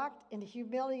they mocked and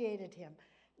humiliated him.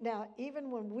 Now,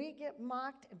 even when we get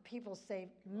mocked and people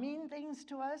say mean things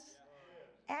to us,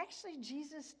 actually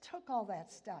Jesus took all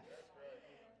that stuff.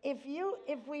 If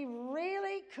we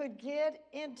really could get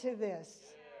into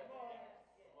this,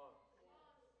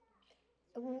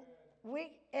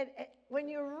 when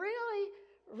you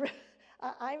really,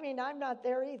 I mean, I'm not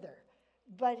there either,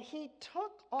 but he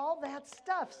took all that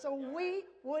stuff so we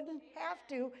wouldn't have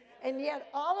to, and yet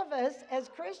all of us as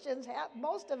Christians,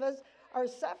 most of us are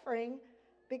suffering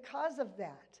because of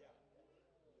that,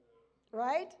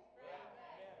 right?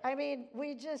 I mean,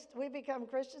 we become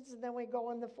Christians and then we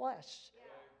go in the flesh.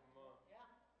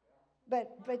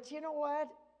 But you know what?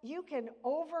 You can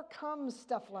overcome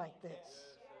stuff like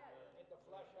this.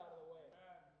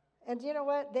 And you know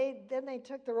what? Then they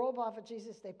took the robe off of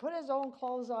Jesus. They put his own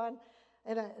clothes on,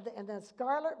 and the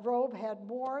scarlet robe had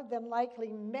more than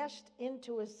likely meshed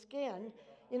into his skin.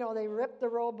 You know, they ripped the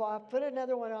robe off, put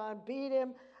another one on, beat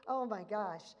him. Oh my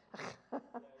gosh.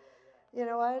 You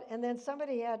know what? And then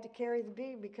somebody had to carry the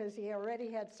beam because he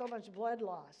already had so much blood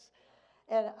loss.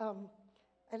 And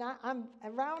I'm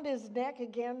around his neck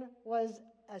again was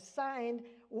a sign,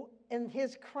 and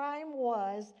his crime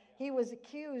was he was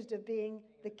accused of being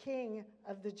the king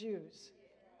of the Jews.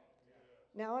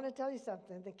 Now I want to tell you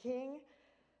something.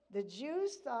 The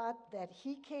Jews thought that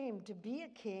he came to be a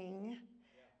king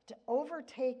to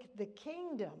overtake the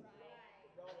kingdom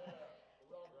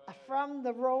from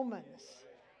the Romans.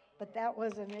 But that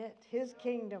wasn't it. His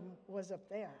kingdom was up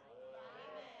there.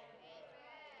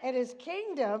 And his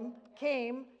kingdom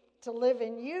came to live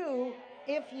in you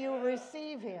if you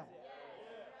receive him.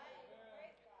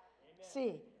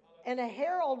 See, and a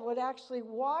herald would actually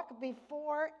walk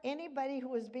before anybody who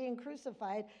was being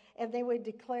crucified, and they would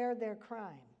declare their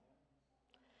crime.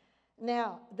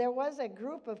 Now, there was a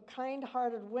group of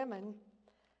kind-hearted women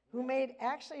who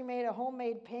actually made a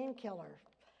homemade painkiller,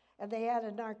 and they had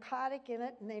a narcotic in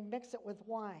it, and they'd mix it with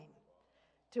wine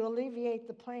to alleviate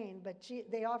the pain, but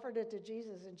they offered it to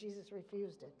Jesus, and Jesus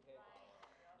refused it.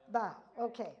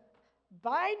 Okay.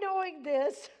 By knowing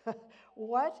this,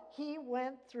 what he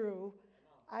went through,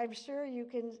 I'm sure you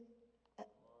can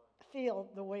feel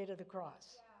the weight of the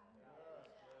cross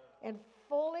and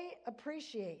fully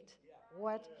appreciate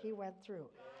what he went through.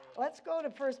 Let's go to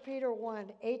 1 Peter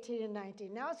 1, 18 and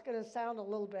 19. Now it's going to sound a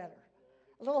little better,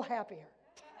 a little happier.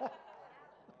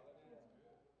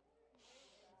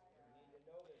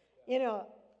 You know,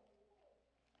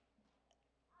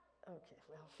 okay,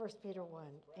 well, 1 Peter 1,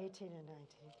 18 and 19.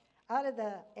 Out of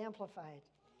the Amplified.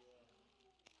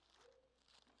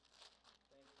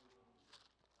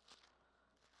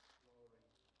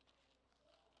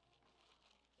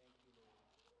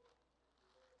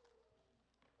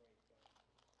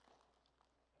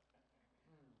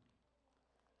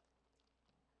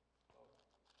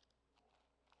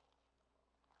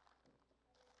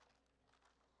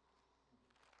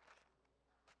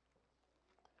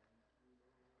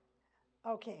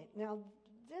 Okay, now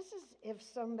this is if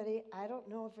somebody, I don't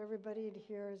know if everybody in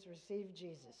here has received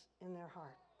Jesus in their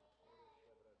heart.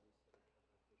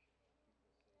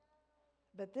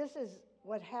 But this is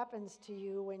what happens to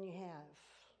you when you have.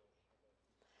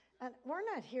 And we're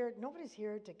not here, nobody's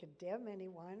here to condemn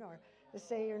anyone or to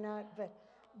say you're not,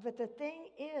 but the thing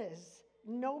is,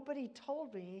 nobody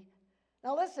told me,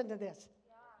 now listen to this.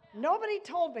 Nobody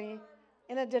told me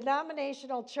in a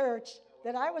denominational church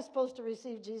that I was supposed to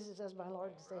receive Jesus as my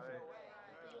Lord and Savior.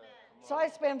 So I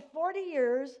spent 40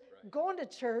 years going to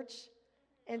church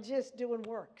and just doing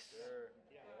works,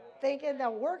 thinking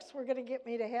that works were going to get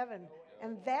me to heaven.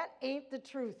 And that ain't the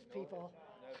truth, people.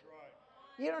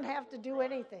 You don't have to do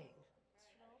anything.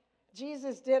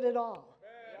 Jesus did it all.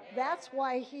 That's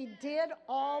why he did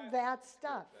all that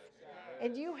stuff.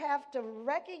 And you have to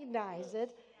recognize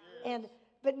it.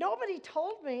 But nobody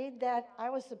told me that I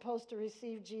was supposed to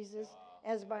receive Jesus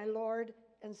as my Lord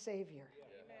and Savior.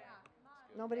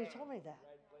 Nobody told me that.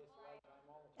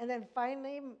 And then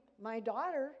finally, my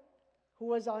daughter, who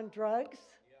was on drugs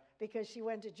because she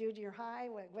went to junior high,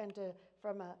 went to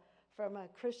from a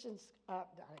Christian, not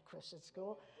a Christian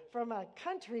school, from a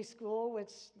country school,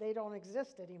 which they don't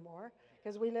exist anymore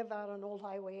because we live out on Old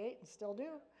Highway 8 and still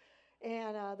do.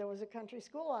 And there was a country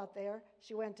school out there.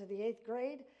 She went to the 8th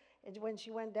grade. And when she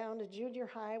went down to junior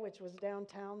high, which was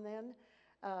downtown then,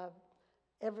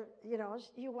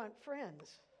 you want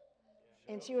friends.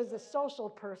 And she was a social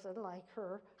person like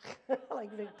her,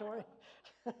 like Victoria,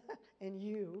 and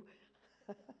you.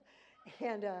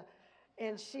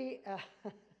 and she,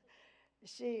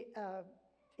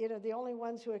 the only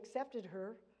ones who accepted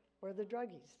her were the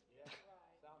druggies.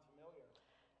 Sounds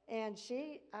familiar. And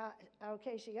she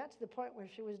got to the point where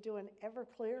she was doing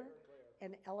Everclear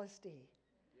and LSD.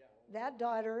 That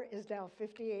daughter is now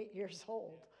 58 years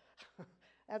old.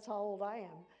 That's how old I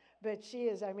am. But she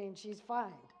is, she's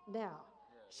fine now.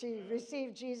 She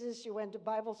received Jesus. She went to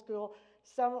Bible school.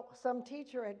 Some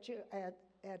teacher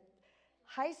at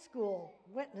high school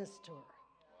witnessed to her.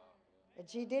 And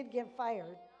she did get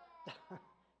fired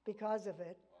because of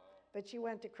it. But she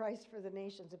went to Christ for the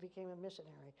Nations and became a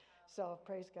missionary. So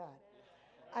praise God.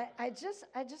 I just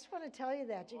want to tell you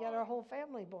that. You got our whole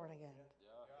family born again.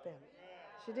 Then.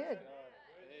 She did.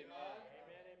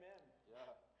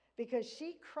 Because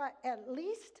she cried, at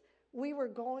least we were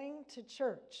going to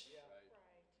church.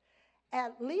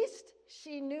 At least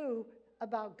she knew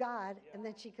about God and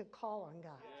that she could call on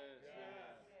God.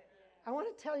 I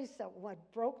want to tell you something. What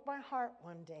broke my heart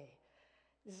one day,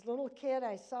 this little kid,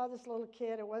 I saw this little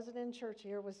kid, it wasn't in church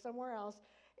here, it was somewhere else,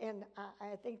 and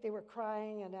I think they were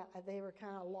crying and they were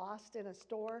kind of lost in a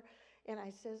store, and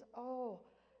I says,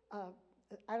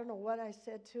 I don't know what I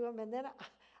said to him, and then I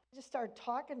just started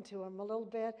talking to him a little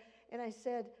bit, and I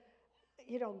said,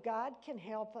 God can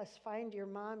help us find your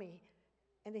mommy.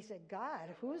 And they said, God,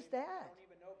 who's that? I don't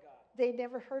even know God. They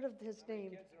never heard of his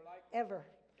name, Kids are like that. ever.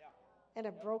 Yeah. And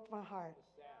it broke my heart.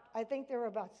 It's sad. I think they were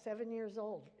about 7 years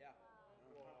old. Yeah.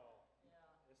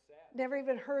 It's sad. Never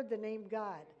even heard the name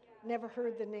God. Never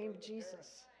heard the name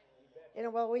Jesus.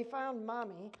 We found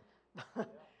mommy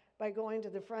by going to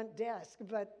the front desk.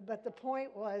 But the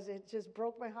point was, it just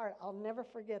broke my heart. I'll never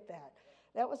forget that.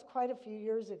 That was quite a few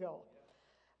years ago.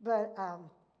 But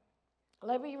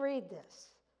let me read this.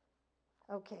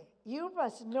 Okay. You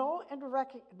must know and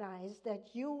recognize that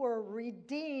you were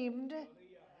redeemed.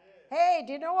 Hey,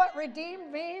 do you know what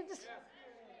redeemed means?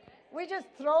 We just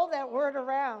throw that word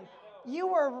around. You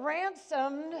were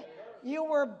ransomed. You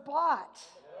were bought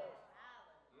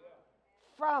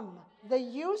from the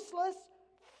useless,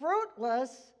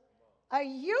 fruitless, a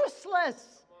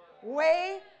useless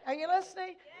way, are you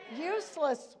listening?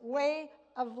 Useless way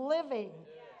of living,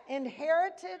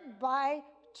 inherited by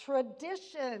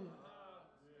tradition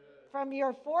from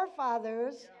your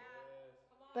forefathers,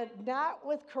 but not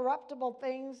with corruptible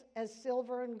things as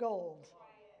silver and gold.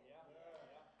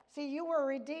 See, you were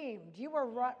redeemed, you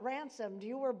were ransomed,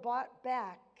 you were bought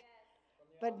back,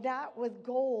 but not with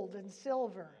gold and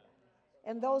silver.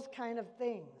 and those kind of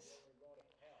things.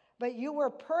 But you were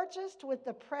purchased with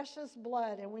the precious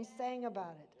blood, and we sang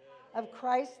about it, of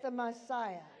Christ the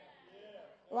Messiah,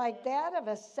 like that of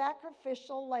a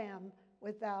sacrificial lamb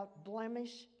without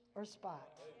blemish or spot.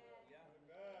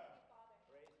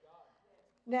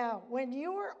 Now, when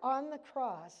you were on the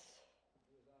cross,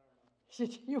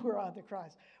 you were on the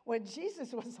cross. When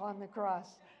Jesus was on the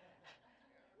cross,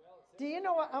 do you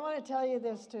know what? I want to tell you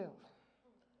this too,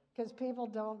 because people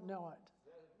don't know it.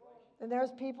 And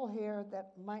there's people here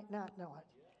that might not know it.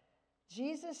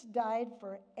 Jesus died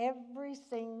for every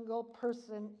single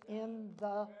person in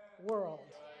the world.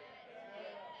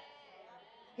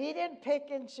 He didn't pick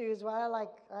and choose. Well, I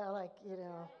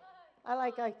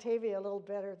like Octavia a little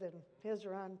better than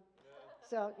Hezron.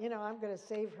 So, I'm going to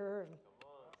save her and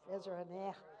Hezron,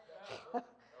 yeah.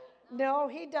 No,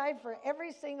 he died for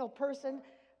every single person,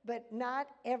 but not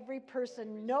every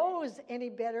person knows any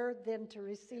better than to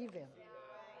receive him.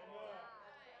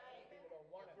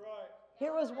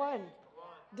 Here was one,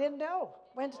 didn't know,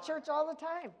 went to church all the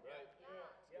time.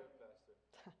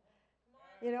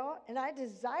 And I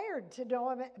desired to know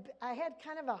him. I had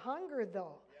kind of a hunger,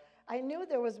 though. I knew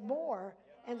there was more,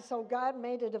 and so God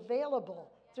made it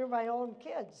available through my own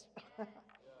kids.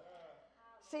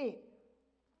 See,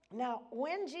 now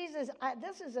when Jesus,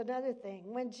 this is another thing.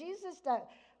 When Jesus died,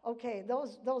 okay,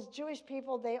 those Jewish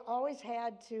people, they always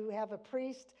had to have a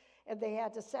priest, and they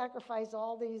had to sacrifice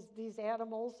all these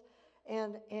animals,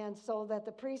 and so that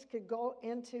the priest could go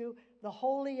into the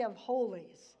Holy of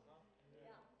Holies.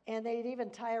 And they'd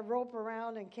even tie a rope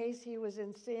around in case he was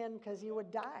in sin, because he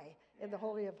would die in the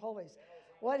Holy of Holies.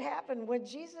 What happened when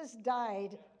Jesus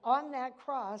died on that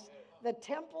cross, the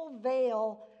temple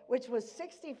veil, which was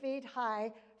 60 feet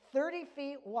high, 30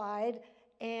 feet wide,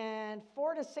 and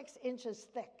 4 to 6 inches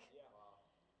thick.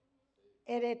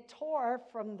 And it tore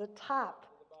from the top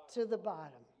to the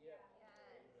bottom.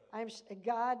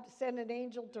 God sent an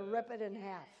angel to rip it in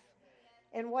half.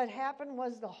 And what happened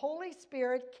was the Holy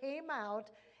Spirit came out,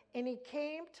 and he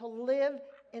came to live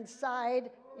inside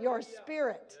your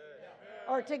spirit,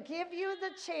 or to give you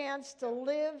the chance to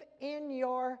live in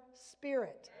your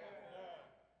spirit.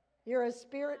 You're a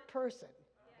spirit person.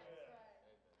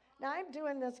 Now, I'm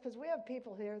doing this because we have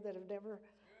people here that have never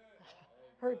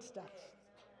heard stuff.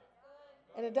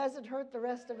 And it doesn't hurt the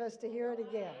rest of us to hear it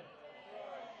again.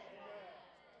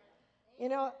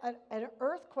 An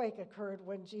earthquake occurred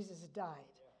when Jesus died.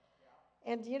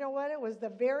 And you know what? It was the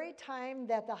very time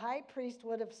that the high priest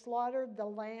would have slaughtered the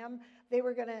lamb. They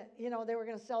were going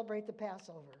to celebrate the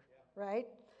Passover, right?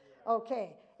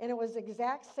 Okay. And it was the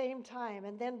exact same time.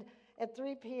 And then at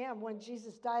 3 p.m. when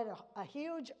Jesus died, a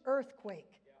huge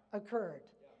earthquake occurred.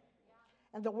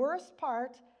 And the worst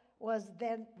part was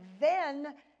then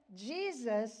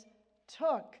Jesus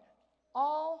took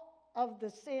all of the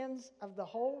sins of the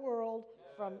whole world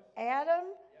from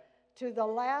Adam to the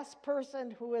last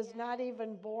person who is not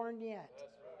even born yet.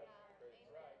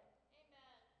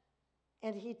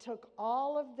 And he took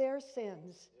all of their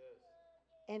sins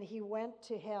and he went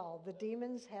to hell. The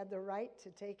demons had the right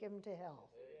to take him to hell.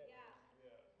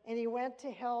 And he went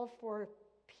to hell for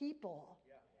people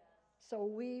so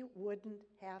we wouldn't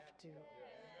have to.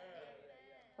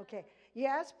 Okay, you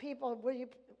ask people,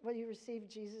 will you receive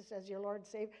Jesus as your Lord and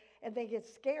Savior? And they get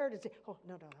scared and say, oh,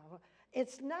 no.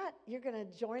 It's not you're going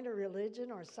to join a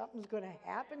religion or something's going to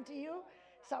happen to you.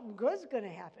 Something good's going to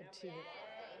happen to you.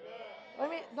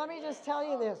 Let me just tell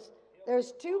you this.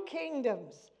 There's 2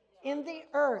 kingdoms in the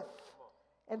earth,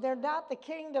 and they're not the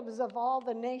kingdoms of all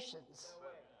the nations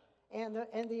and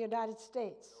the United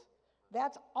States.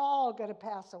 That's all going to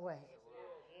pass away.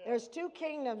 There's 2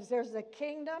 kingdoms. There's the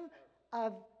kingdom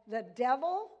of the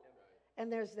devil,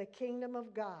 and there's the kingdom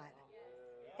of God.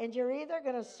 And you're either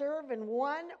going to serve in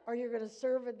one or you're going to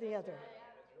serve in the other.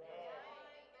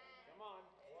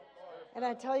 And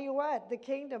I tell you what, the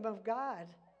kingdom of God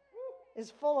is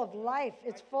full of life.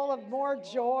 It's full of more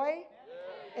joy.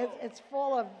 It's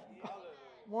full of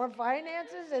more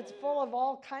finances. It's full of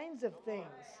all kinds of things.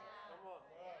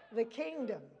 The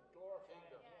kingdom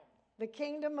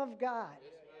of God.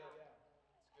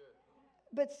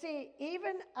 But see,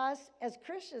 even us as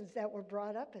Christians that were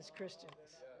brought up as Christians,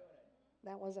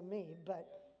 that wasn't me, but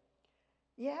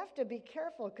you have to be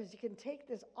careful because you can take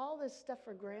all this stuff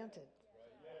for granted.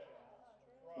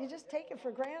 You just take it for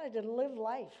granted and live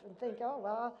life and think, oh,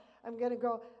 well, I'm going to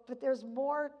go. But there's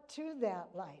more to that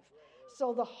life.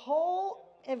 So the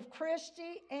whole of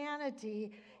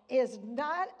Christianity is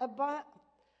not about,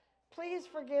 please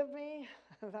forgive me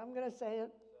if I'm going to say it,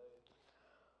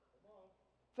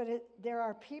 but there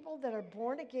are people that are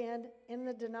born again in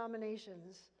the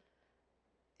denominations,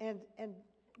 and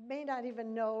may not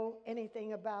even know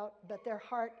anything about, but their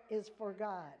heart is for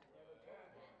God.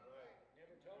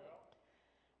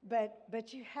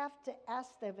 But you have to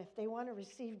ask them if they want to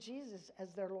receive Jesus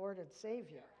as their Lord and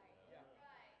Savior.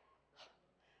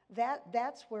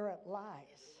 That's where it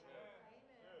lies,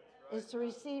 is to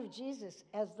receive Jesus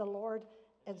as the Lord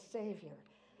and Savior.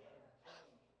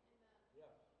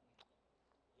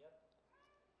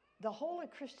 The whole of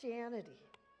Christianity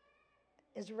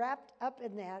is wrapped up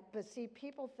in that, but see,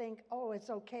 people think, oh, it's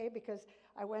okay because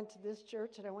I went to this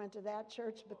church and I went to that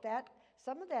church, but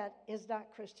some of that is not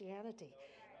Christianity.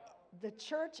 The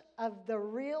church of the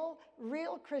real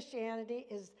Christianity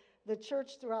is the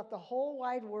church throughout the whole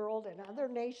wide world and other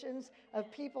nations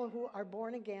of people who are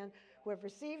born again, who have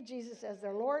received Jesus as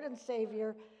their Lord and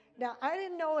Savior. Now, I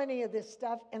didn't know any of this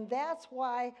stuff, and that's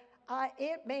why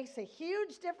it makes a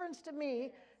huge difference to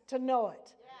me to know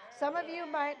it. Some of you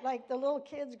might, like the little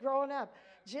kids growing up,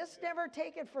 just never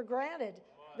take it for granted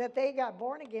that they got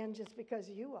born again just because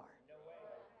you are.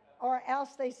 Or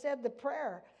else they said the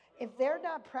prayer. If they're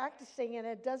not practicing and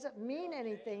it doesn't mean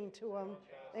anything to them,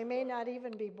 they may not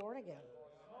even be born again.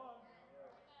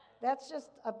 That's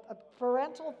just a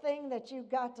parental thing that you've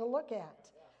got to look at.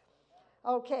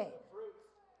 Okay.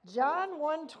 John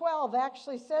 1:12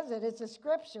 actually says it. It's a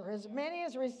scripture. As many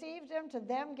as received him, to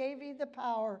them gave he the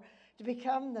power to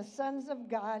become the sons of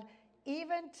God,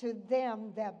 even to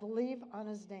them that believe on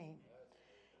his name.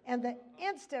 And the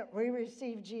instant we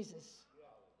receive Jesus,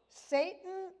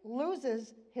 Satan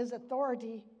loses his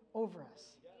authority over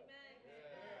us.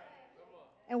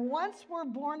 And once we're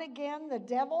born again, the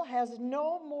devil has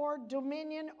no more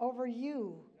dominion over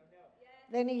you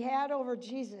than he had over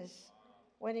Jesus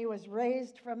when he was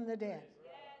raised from the dead.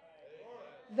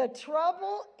 The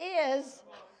trouble is,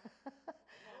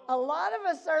 a lot of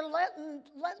us are letting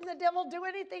the devil do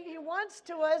anything he wants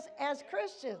to us as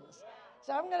Christians.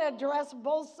 So I'm going to address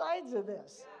both sides of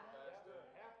this.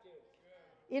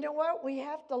 You know what? We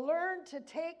have to learn to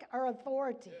take our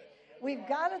authority. We've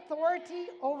got authority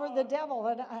over the devil.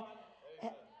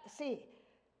 And see,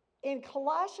 in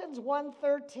Colossians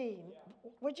 1:13,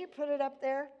 would you put it up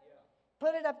there?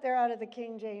 Put it up there out of the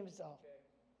King James, though.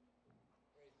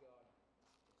 Praise God.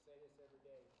 Say this every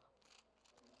day.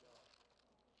 Praise God.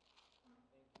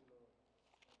 Thank you, Lord.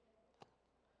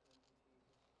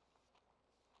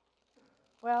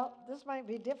 Well, this might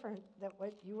be different than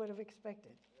what you would have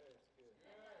expected.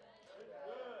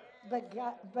 But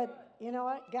you know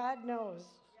what? God knows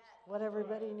what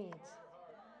everybody needs.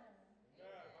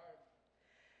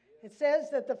 It says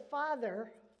that the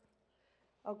Father,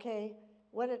 okay,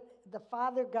 the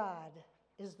Father God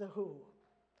is the who.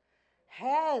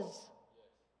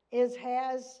 Is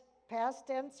past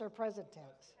tense or present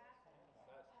tense?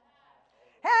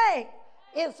 Hey,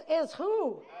 is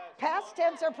who? Past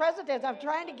tense or present tense? I'm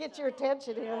trying to get your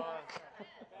attention here.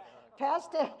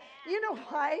 Past tense. You know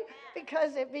why?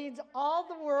 Because it means all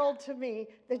the world to me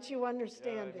that you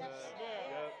understand this.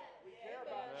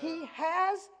 He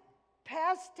has,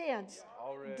 past tense,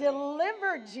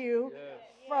 delivered you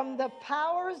from the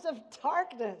powers of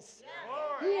darkness.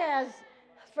 He has,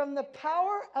 from the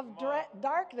power of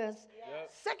darkness,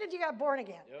 second you got born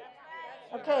again.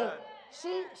 Okay,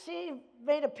 she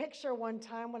made a picture one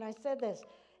time when I said this.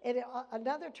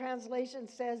 Another translation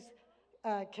says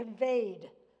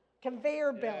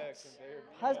conveyor belts.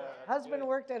 Husband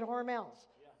worked at Hormel's.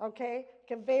 Okay,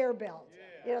 conveyor belt.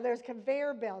 You know, there's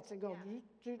conveyor belts that go.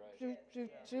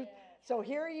 So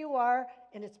here you are,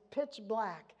 and it's pitch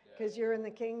black because you're in the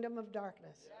kingdom of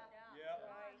darkness.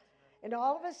 And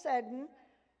all of a sudden,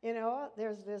 you know,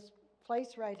 there's this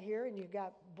place right here, and you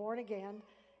got born again,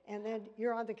 and then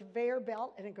you're on the conveyor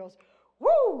belt, and it goes,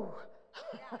 woo!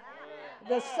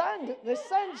 the sun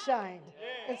shined.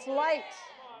 It's light.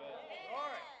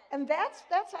 And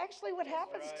that's actually what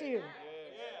happens to you.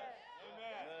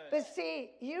 But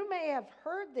see, you may have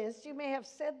heard this, you may have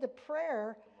said the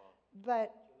prayer, but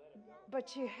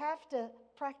you have to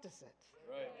practice it.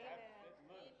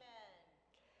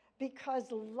 Because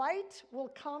light will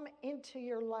come into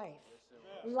your life.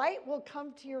 Light will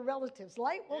come to your relatives.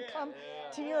 Light will come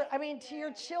to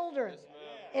your children.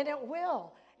 And it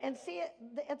will. And see,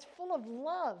 it's full of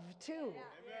love, too.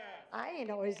 I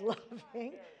ain't always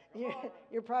loving.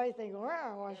 You're probably thinking,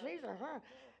 well, she's a her.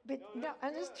 But no,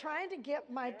 I'm just trying to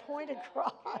get my point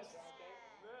across.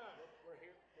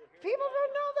 People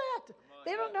don't know that.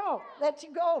 They don't know that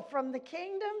you go from the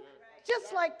kingdom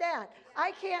just like that.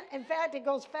 I can't, in fact, it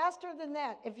goes faster than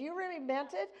that. If you really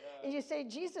meant it and you say,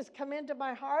 Jesus, come into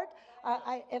my heart,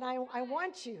 I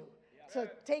want you to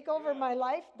take over my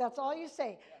life, that's all you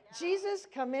say. Jesus,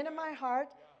 come into my heart,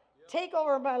 take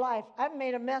over my life. I've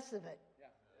made a mess of it.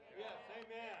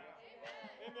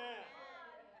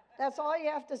 That's all you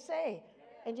have to say.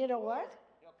 And you know what?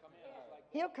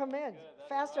 He'll come in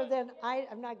faster than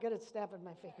I'm not good at snapping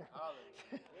my finger.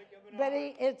 But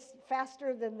it's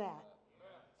faster than that.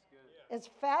 It's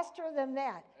faster than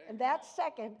that. And that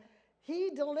second, he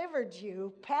delivered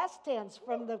you, past tense,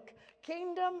 from the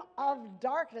kingdom of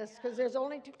darkness, because there's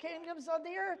only two kingdoms on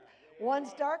the earth.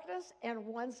 One's darkness and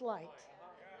one's light.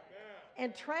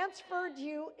 And transferred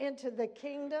you into the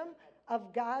kingdom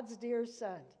of God's dear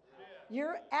Son.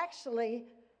 You're actually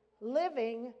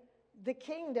living the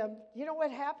kingdom. You know what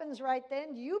happens right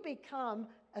then? You become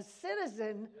a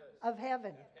citizen of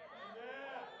heaven.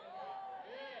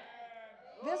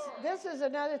 This is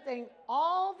another thing.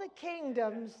 All the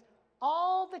kingdoms,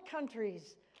 all the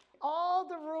countries, all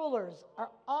the rulers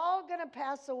are all going to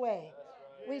pass away.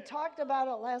 We talked about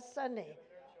it last Sunday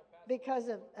because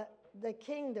of the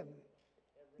kingdom.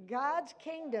 God's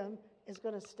kingdom is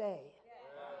going to stay.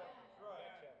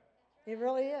 It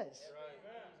really is.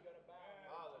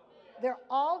 They're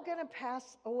all going to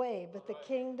pass away, but the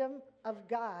kingdom of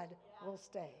God will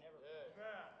stay.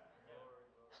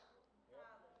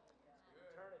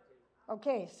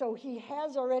 Okay, so he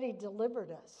has already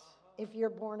delivered us if you're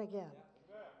born again.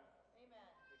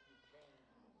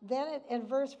 Then in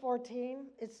verse 14,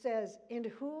 it says,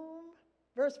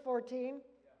 verse 14,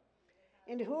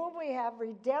 in whom we have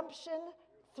redemption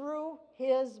through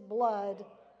his blood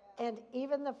and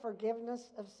even the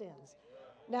forgiveness of sins.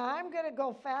 Now, I'm going to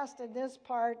go fast in this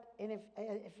part, and if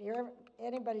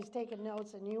anybody's taking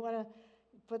notes and you want to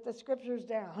put the scriptures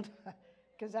down,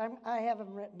 because I have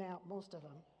them written out, most of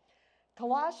them.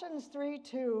 Colossians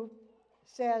 3:2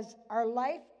 says, our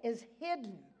life is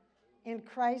hidden in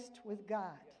Christ with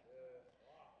God.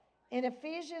 In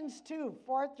Ephesians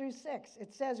 2:4-6,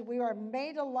 it says, we are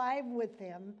made alive with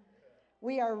him.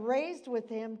 We are raised with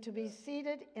him to be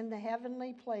seated in the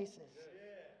heavenly places,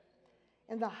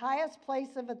 in the highest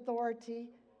place of authority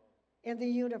in the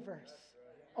universe,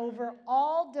 over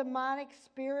all demonic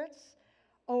spirits,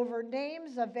 over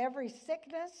names of every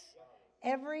sickness,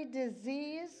 every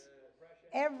disease,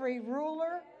 every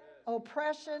ruler,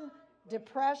 oppression,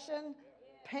 depression,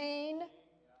 pain.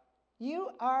 You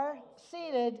are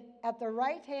seated at the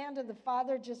right hand of the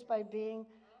Father just by being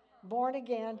born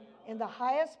again in the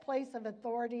highest place of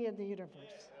authority in the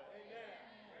universe.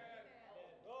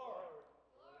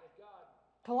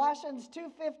 Colossians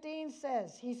 2:15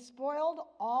 says, he spoiled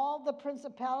all the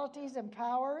principalities and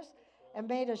powers and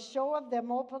made a show of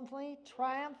them openly,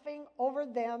 triumphing over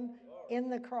them in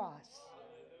the cross.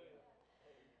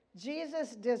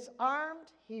 Jesus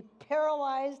disarmed, he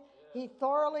paralyzed, he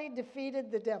thoroughly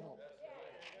defeated the devil.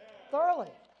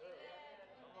 Thoroughly.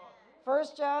 1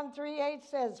 John 3:8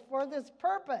 says, for this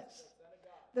purpose,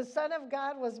 the Son of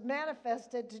God was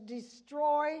manifested to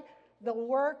destroy the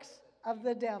works of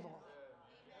the devil.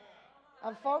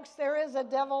 Folks, there is a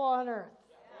devil on earth.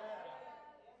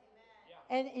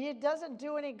 And it doesn't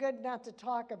do any good not to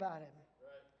talk about him.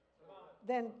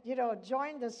 Then,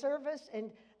 join the service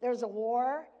and there's a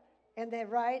war and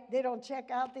they don't check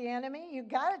out the enemy. You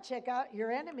got to check out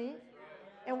your enemy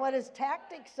and what his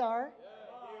tactics are.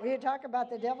 We talk about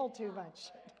the devil too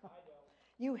much.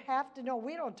 You have to know,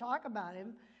 we don't talk about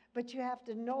him, but you have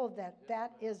to know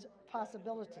that is a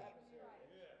possibility.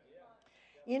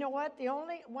 You know what?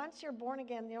 Once you're born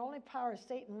again, the only power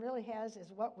Satan really has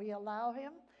is what we allow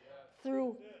him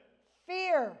through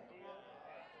fear,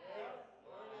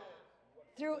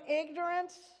 through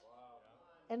ignorance,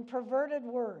 and perverted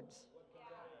words.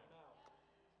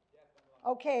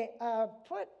 Okay,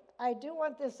 I do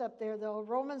want this up there though.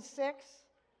 Romans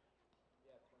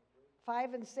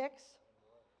 6:5 and 6.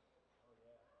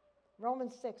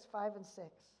 Romans 6:5 and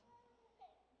 6.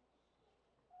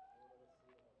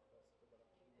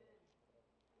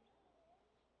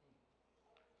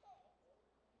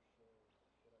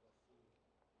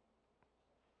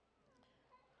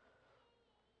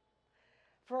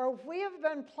 For if we have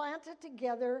been planted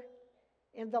together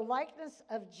in the likeness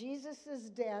of Jesus'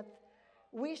 death,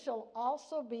 we shall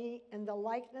also be in the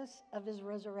likeness of his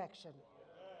resurrection.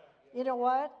 You know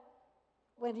what?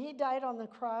 When he died on the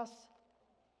cross,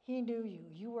 he knew you.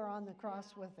 You were on the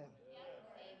cross with him.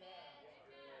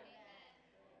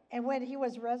 And when he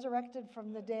was resurrected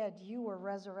from the dead, you were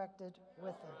resurrected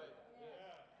with him.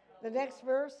 The next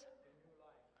verse.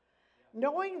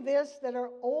 Knowing this, that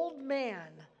our old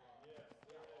man.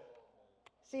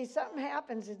 See, something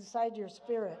happens inside your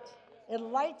spirit. It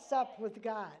lights up with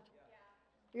God.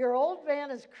 Your old man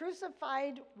is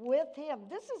crucified with him.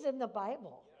 This is in the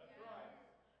Bible.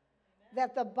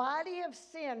 That the body of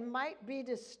sin might be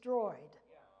destroyed.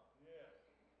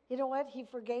 You know what? He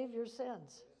forgave your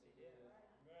sins.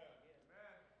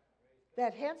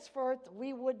 that henceforth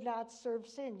we would not serve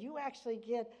sin. You actually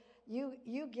get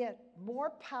you get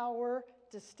more power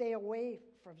to stay away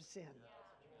from sin.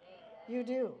 You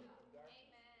do.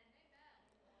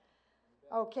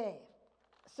 Okay.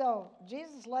 So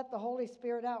Jesus let the Holy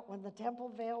Spirit out when the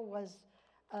temple veil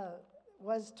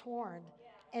was torn.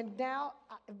 And now,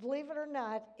 believe it or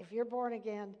not, if you're born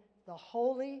again, the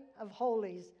Holy of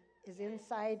Holies is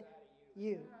inside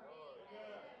you.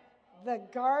 The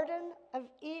Garden of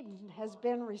Eden has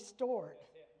been restored.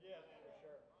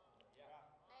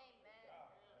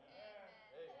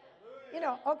 You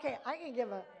know, okay, I can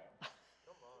give a...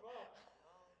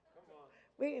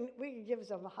 We can give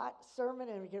some hot sermon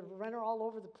and we can run her all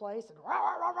over the place and rah,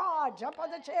 rah, rah, rah, jump on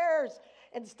the chairs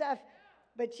and stuff.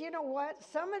 But you know what?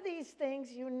 Some of these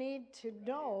things you need to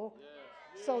know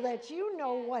so that you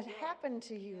know what happened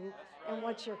to you and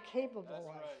what you're capable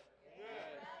of.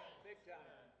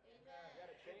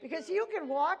 Because you can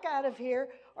walk out of here,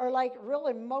 or like real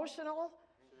emotional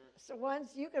ones,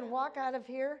 you can walk out of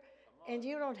here and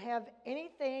you don't have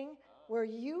anything where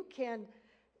you can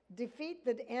defeat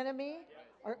the enemy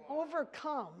or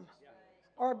overcome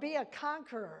or be a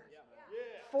conqueror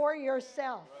for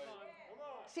yourself.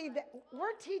 See,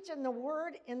 we're teaching the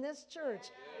word in this church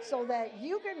so that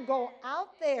you can go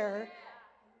out there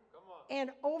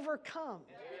and overcome.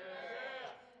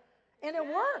 And it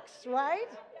works, right?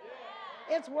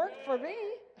 It's worked for me.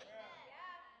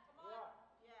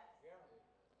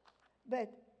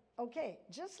 But, okay,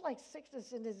 just like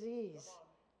sickness and disease,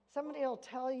 somebody will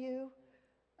tell you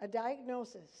a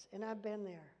diagnosis, and I've been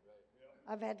there.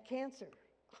 I've had cancer.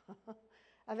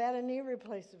 I've had a knee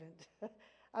replacement.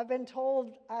 I've been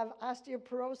told I have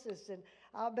osteoporosis, and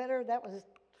that was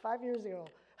 5 years ago,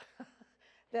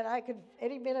 that I could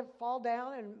any minute fall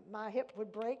down and my hip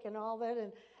would break and all that,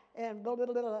 and blah, blah,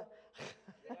 blah, blah.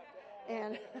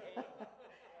 And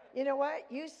you know what?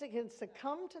 You can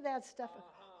succumb to that stuff.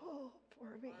 Oh,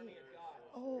 poor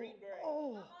me.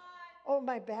 Oh,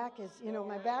 my back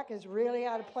is really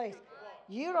out of place.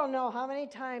 You don't know how many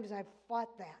times I've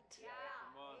fought that.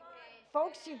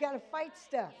 Folks, you got to fight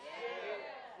stuff.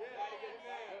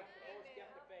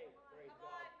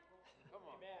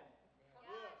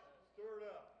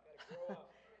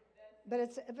 But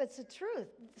it's the truth.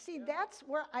 See, that's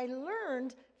where I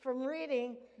learned from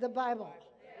reading the Bible.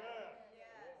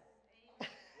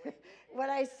 What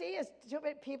I see is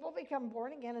people become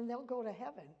born again and they'll go to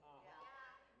heaven.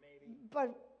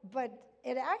 But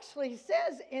it actually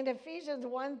says in Ephesians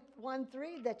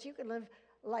 1:3 that you can live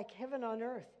like heaven on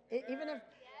earth.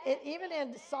 Even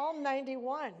in Psalm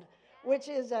 91, which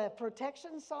is a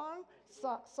protection psalm,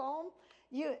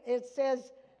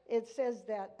 it says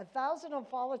that 1,000 will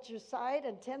fall at your side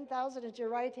and 10,000 at your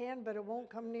right hand, but it won't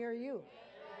come near you.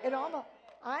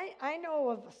 I know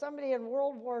of somebody in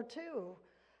World War II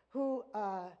who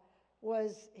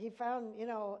he found,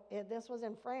 this was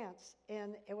in France,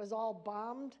 and it was all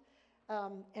bombed,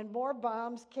 and more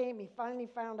bombs came. He finally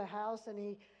found a house, and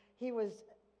he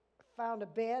found a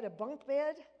bed, a bunk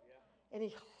bed, and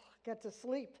he got to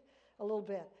sleep a little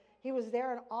bit. He was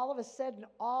there, and all of a sudden,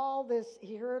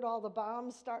 he heard all the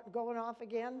bombs start going off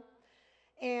again,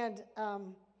 and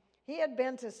he had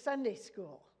been to Sunday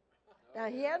school. Now,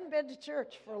 he hadn't been to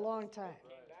church for a long time,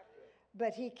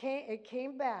 but it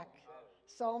came back,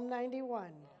 Psalm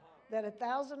 91, that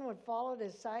 1,000 would fall at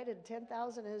his side and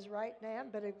 10,000 at his right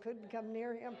hand, but it couldn't come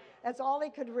near him. That's all he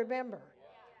could remember.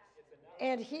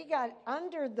 And he got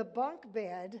under the bunk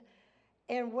bed,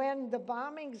 and when the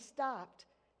bombing stopped,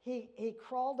 he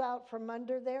crawled out from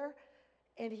under there,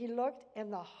 and he looked,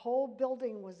 and the whole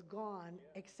building was gone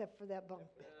except for that bunk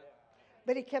bed.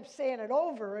 But he kept saying it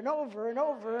over and over and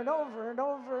over and over and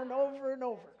over and over and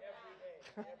over.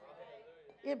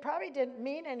 It probably didn't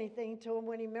mean anything to him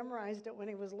when he memorized it when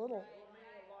he was little,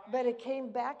 but it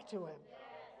came back to him.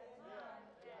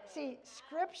 See,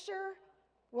 Scripture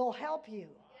will help you.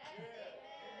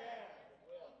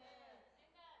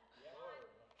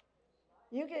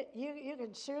 You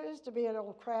can choose to be an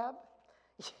old crab.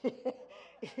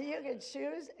 You can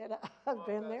choose, and I've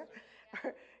been there.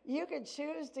 You can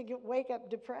choose to wake up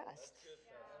depressed.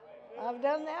 I've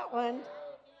done that one.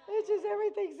 It's just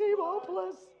everything seemed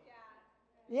hopeless.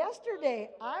 Yesterday,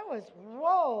 I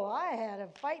had to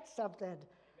fight something.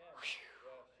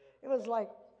 It was like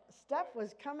stuff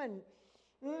was coming.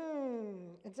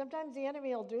 And sometimes the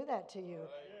enemy will do that to you.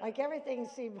 Like everything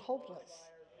seemed hopeless.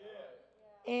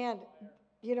 And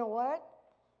you know what?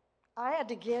 I had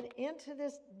to get into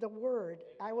the Word.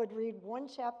 I would read one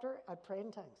chapter, I'd pray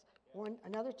in tongues.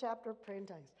 Another chapter, pray in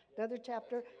tongues. Another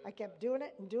chapter, I kept doing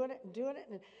it and doing it and doing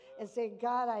it and say,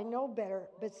 God, I know better.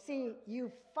 But see,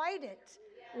 you fight it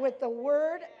with the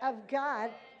word of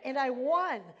God, and I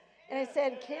won. And I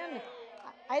said, Ken,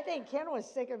 I think Ken was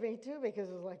sick of me too, because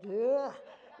it was like, ugh.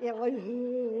 Yeah, like,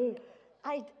 ugh.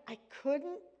 I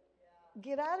couldn't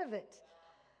get out of it.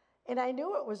 And I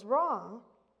knew it was wrong.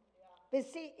 But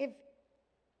see,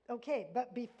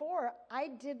 but before, I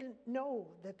didn't know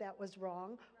that that was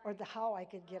wrong or how I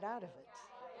could get out of it.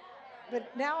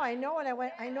 But now I know, and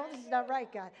I know this is not right,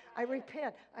 God. I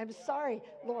repent. I'm sorry,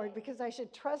 Lord, because I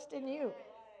should trust in you.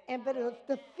 But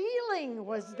the feeling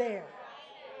was there.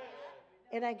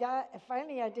 And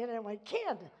finally I did it. I went,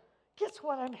 Ken, guess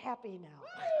what? I'm happy now.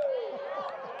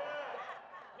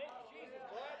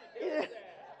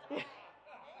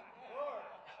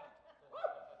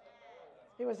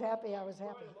 He was happy, I was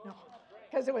happy. No,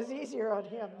 because it was easier on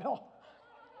him. No.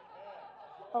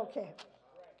 Okay.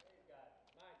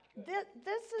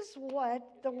 This is what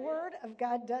the Word of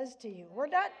God does to you. We're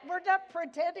not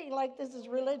pretending like this is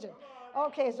religion.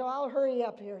 Okay, so I'll hurry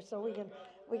up here so we can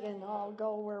all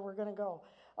go where we're going to go.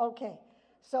 Okay,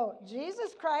 so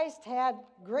Jesus Christ had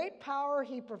great power.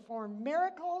 He performed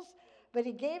miracles, but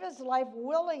he gave his life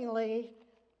willingly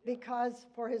because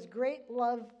for his great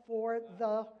love for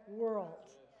the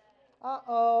world.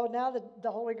 Now the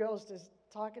Holy Ghost is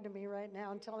talking to me right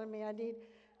now and telling me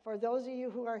for those of you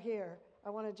who are here,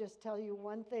 I want to just tell you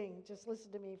one thing. Just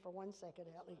listen to me for 1 second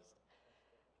at least.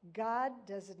 God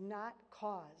does not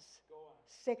cause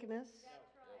sickness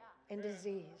and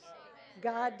disease.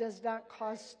 God does not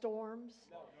cause storms.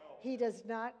 He does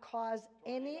not cause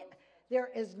there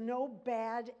is no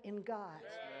bad in God.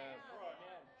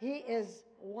 He is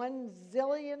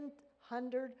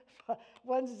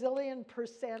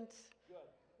 1,000,000,000%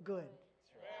 good.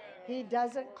 He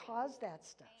doesn't cause that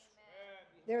stuff.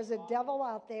 There's a devil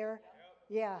out there.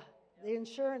 Yeah, the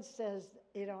insurance says,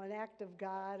 an act of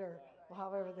God or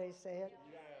however they say it.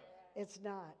 It's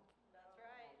not.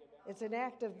 It's an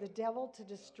act of the devil to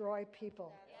destroy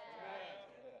people.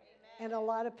 And a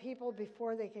lot of people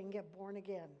before they can get born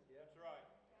again.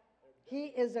 He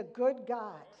is a good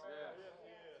God.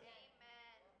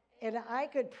 And I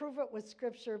could prove it with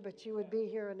scripture, but you would be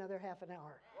here another half an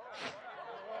hour.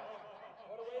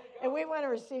 And we want to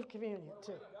receive communion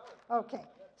too. Okay,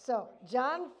 so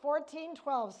John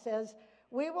 14:12 says,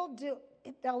 we will do,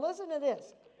 now listen to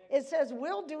this. It says,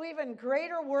 we'll do even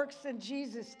greater works than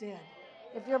Jesus did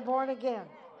if you're born again.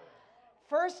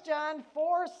 1 John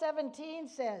 4:17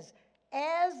 says,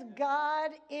 as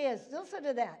God is, listen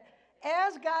to that.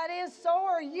 As God is, so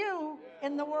are you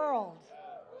in the world.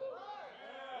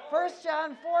 1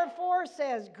 John 4:4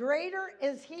 says, greater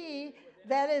is he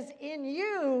that is in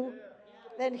you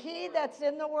than he that's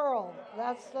in the world.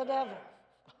 That's the devil.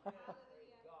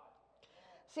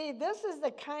 See, this is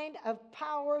the kind of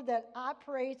power that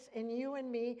operates in you and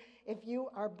me if you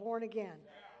are born again.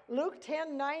 Luke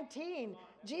 10:19,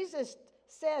 Jesus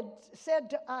said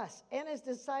to us and his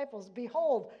disciples,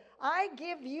 behold, I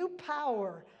give you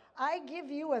power. I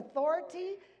give you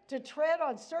authority to tread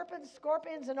on serpents,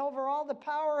 scorpions, and over all the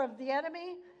power of the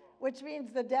enemy, which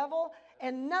means the devil,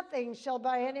 and nothing shall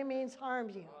by any means harm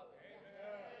you.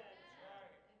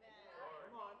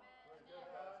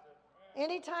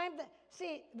 Anytime,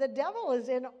 the devil is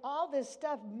in all this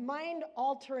stuff,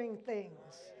 mind-altering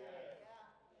things.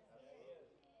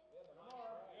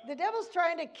 The devil's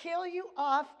trying to kill you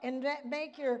off and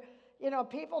make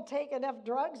people take enough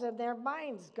drugs and their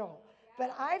minds go.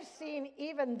 But I've seen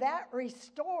even that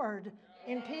restored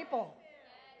in people.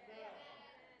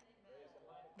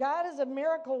 God is a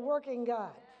miracle-working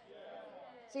God.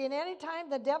 See, and anytime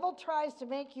the devil tries to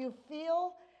make you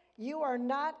feel you are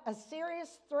not a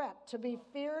serious threat to be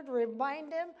feared,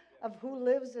 remind him of who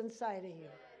lives inside of you.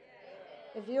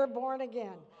 If you're born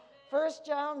again. 1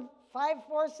 John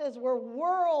 5:4 says we're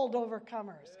world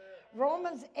overcomers.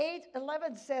 Romans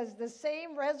 8:11 says the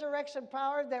same resurrection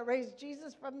power that raised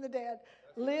Jesus from the dead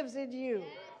lives in you.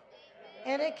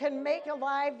 And it can make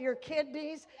alive your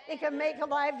kidneys. It can make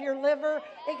alive your liver.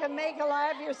 It can make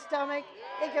alive your stomach.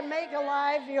 It can make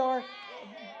alive your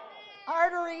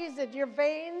arteries and your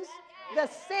veins. The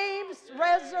same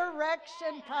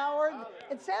resurrection power.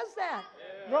 It says that.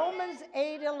 Romans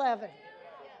 8:11.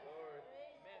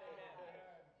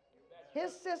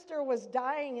 His sister was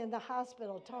dying in the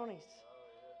hospital, Tony's,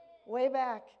 way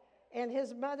back. And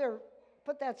his mother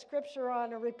put that scripture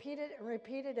on and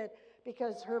repeated it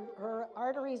because her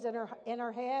arteries in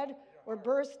her head were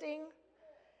bursting.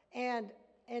 And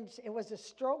it was a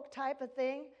stroke type of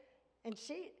thing. And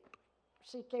she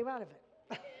came out of it.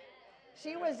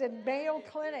 She was in Mayo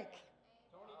Clinic.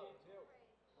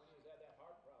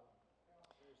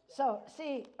 So,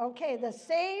 the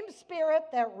same spirit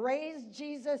that raised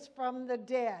Jesus from the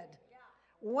dead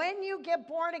when you get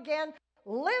born again,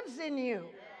 lives in you.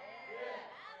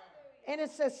 And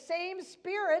it's the same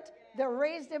Spirit that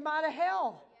raised him out of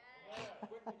hell.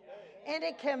 And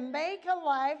it can make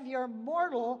alive your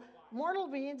mortal. Mortal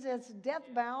means it's death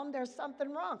bound. There's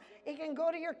something wrong. It can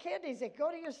go to your kidneys. It can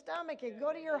go to your stomach. It can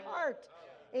go to your heart.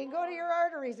 It can go to your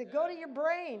arteries. It can go to your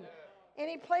brain.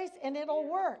 Any place, and it'll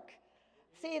work.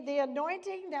 See, the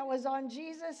anointing that was on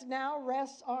Jesus now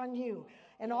rests on you.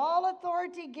 And all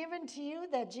authority given to you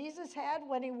that Jesus had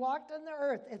when he walked on the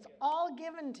earth, it's all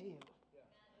given to you.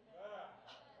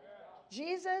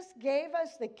 Jesus gave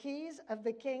us the keys of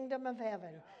the kingdom of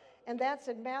heaven. And that's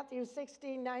in Matthew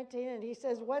 16:19. And he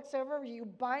says, whatsoever you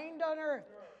bind on earth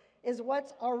is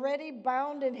what's already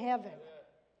bound in heaven.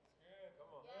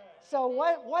 So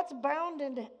what's bound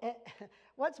in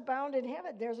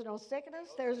heaven? There's no sickness,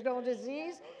 there's no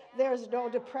disease, there's no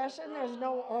depression, there's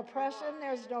no oppression,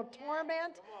 there's no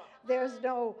torment, there's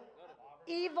no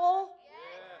evil.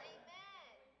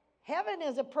 Heaven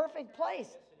is a perfect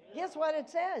place. Guess what it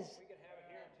says?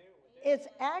 It's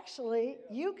actually,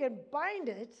 you can bind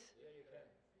it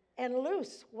and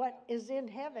loose what is in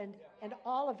heaven, and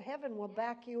all of heaven will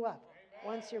back you up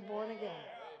once you're born again.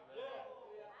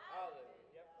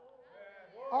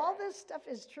 All this stuff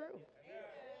is true.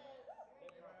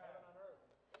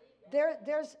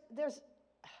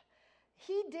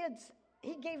 He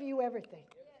gave you everything.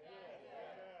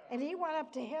 And he went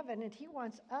up to heaven, and he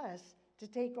wants us to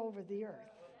take over the earth.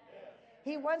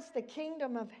 He wants the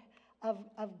kingdom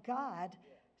of God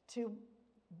to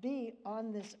be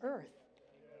on this earth.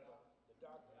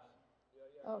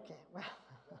 Okay, well.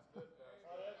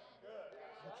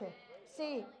 Okay.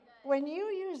 See, when you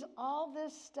use all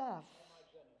this stuff,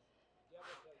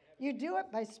 you do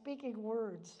it by speaking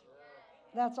words.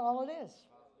 That's all it is.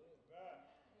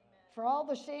 For all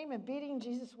the shame and beating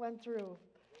Jesus went through,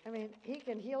 I mean, he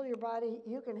can heal your body.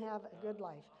 You can have a good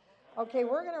life. Okay,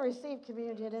 we're going to receive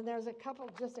communion, and there's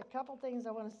just a couple things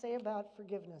I want to say about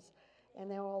forgiveness, and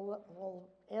then we'll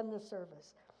end the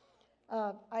service.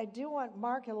 I do want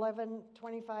Mark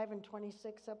 11:25 and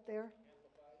 26 up there.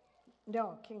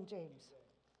 No, King James.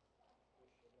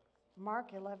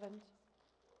 Mark 11:25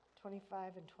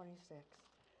 and 26.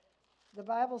 The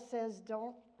Bible says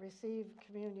don't receive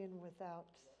communion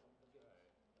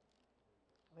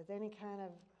with any kind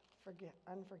of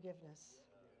unforgiveness.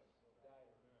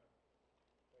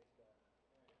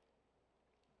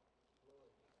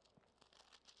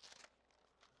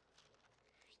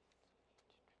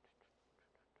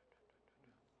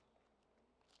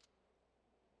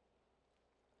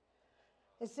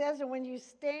 It says, and when you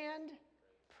stand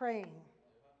praying,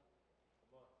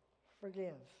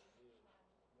 forgive.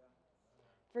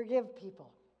 Forgive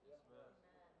people.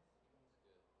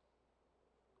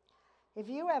 If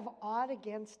you have aught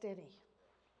against any,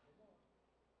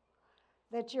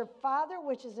 that your Father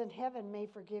which is in heaven may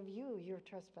forgive you your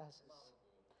trespasses.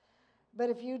 But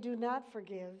if you do not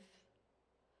forgive,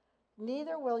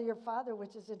 neither will your Father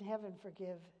which is in heaven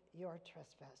forgive your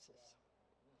trespasses.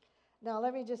 Now,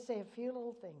 let me just say a few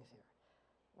little things here.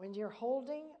 When you're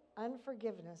holding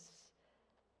unforgiveness,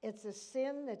 it's a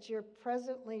sin that you're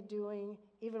presently doing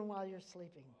even while you're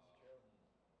sleeping.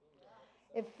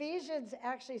 Ephesians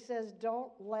actually says,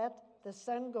 don't let the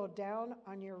sun go down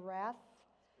on your wrath,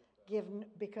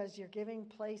 because you're giving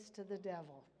place to the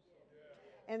devil.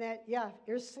 And that,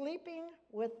 you're sleeping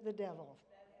with the devil.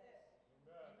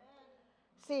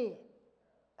 See,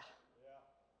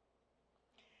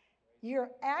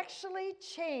 you're actually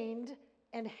chained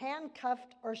and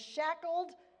handcuffed or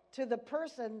shackled to the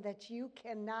person that you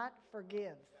cannot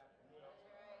forgive.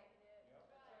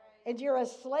 And you're a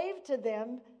slave to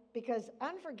them because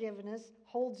unforgiveness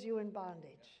holds you in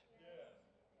bondage.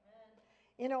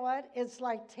 You know what? It's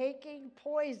like taking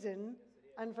poison,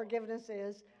 unforgiveness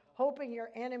is, hoping your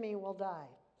enemy will die.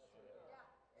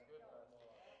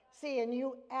 See, and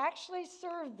you actually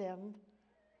serve them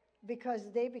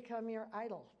because they become your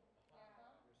idol.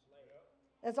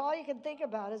 That's all you can think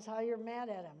about is how you're mad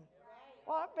at them.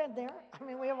 Well, I've been there. I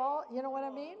mean, we have all, you know what I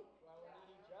mean?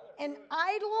 An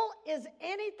idol is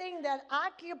anything that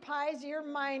occupies your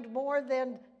mind more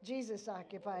than Jesus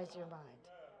occupies your mind.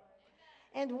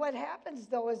 And what happens,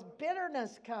 though, is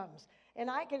bitterness comes. And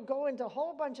I could go into a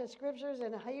whole bunch of scriptures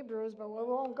in Hebrews, but we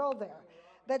won't go there.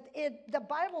 But the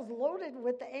Bible's loaded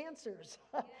with the answers.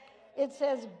 It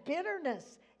says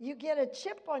bitterness. You get a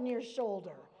chip on your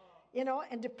shoulder,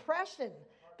 and depression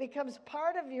becomes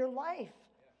part of your life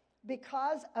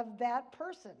because of that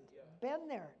person. Been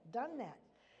there, done that.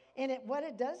 And what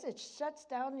it does, it shuts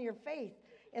down your faith.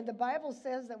 And the Bible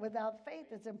says that without faith,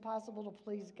 it's impossible to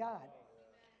please God.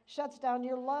 Shuts down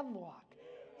your love walk.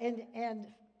 And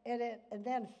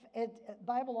then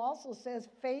Bible also says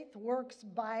faith works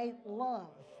by love.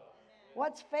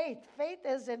 What's faith? Faith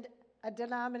isn't a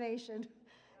denomination.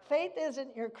 Faith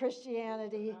isn't your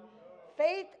Christianity.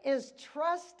 Faith is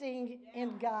trusting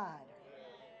in God.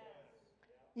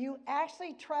 You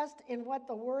actually trust in what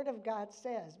the Word of God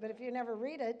says. But if you never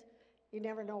read it, you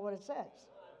never know what it says.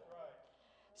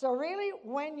 So really,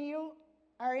 when you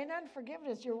are in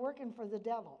unforgiveness, you're working for the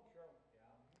devil.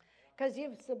 Because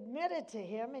you've submitted to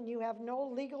him and you have no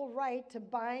legal right to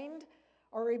bind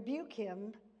or rebuke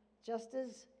him, just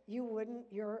as you wouldn't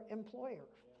your employer.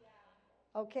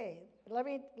 Okay, let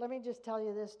me just tell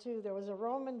you this too. There was a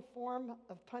Roman form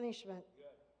of punishment.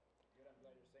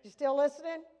 You still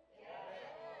listening?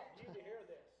 Need to hear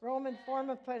this. Roman form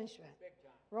of punishment. Big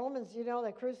time. Romans, you know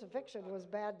that crucifixion was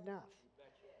bad enough.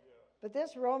 But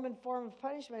this Roman form of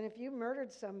punishment, if you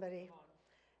murdered somebody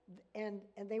and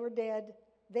they were dead,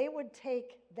 they would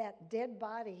take that dead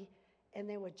body and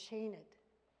they would chain it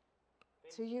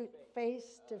to you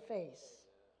face to face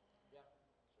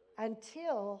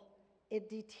until it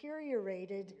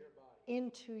deteriorated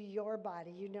into your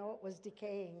body. You know it was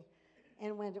decaying.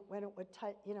 And when it would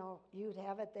touch, you'd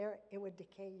have it there, it would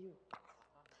decay you.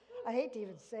 I hate to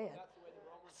even say it.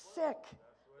 Sick.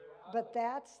 But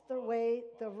that's the way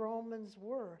the Romans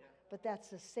were. But that's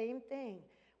the same thing.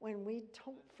 When we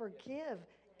don't forgive,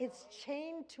 it's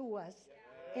chained to us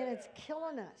and it's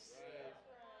killing us.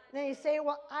 Now you say,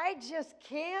 well, I just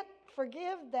can't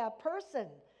forgive that person.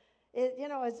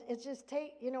 It's just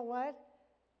you know what?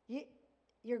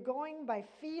 You're going by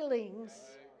feelings.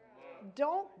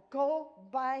 Don't go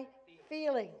by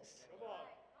feelings.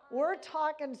 We're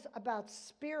talking about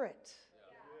spirit.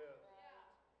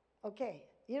 Okay,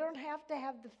 you don't have to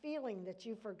have the feeling that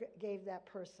you forgave that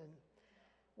person.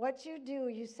 What you do,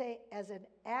 you say, as an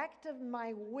act of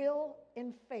my will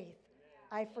and faith,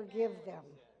 I forgive them.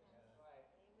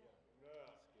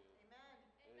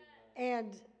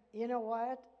 And you know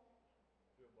what?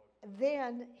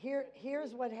 Then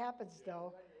here's what happens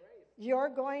though. You're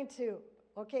going to,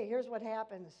 okay, here's what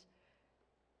happens.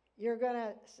 You're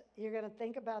gonna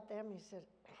think about them. You said,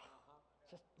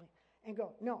 just me, and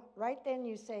go. No, right then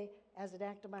you say, as an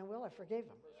act of my will, I forgave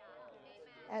them.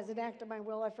 As an act of my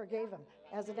will, I forgave him.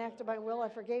 As an act of my will, I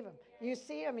forgave him. You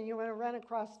see him and you want to run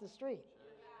across the street.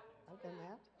 I've done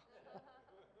that.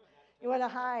 You want to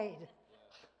hide.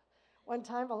 One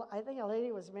time, I think a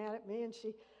lady was mad at me, and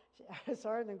I saw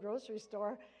her in the grocery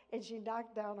store, and she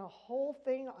knocked down a whole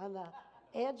thing on the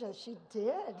edge. She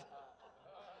did.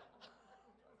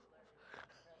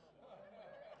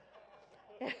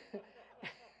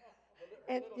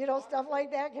 And, stuff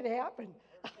like that can happen.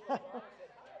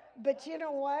 But you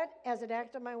know what? As an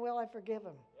act of my will, I forgive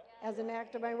him. As an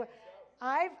act of my will.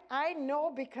 I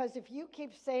know, because if you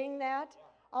keep saying that,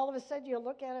 all of a sudden you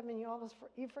look at him and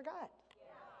you forgot.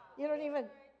 You don't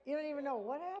even know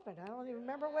what happened. I don't even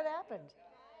remember what happened.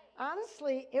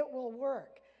 Honestly, it will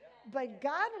work. But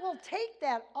God will take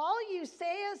that. All you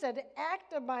say is an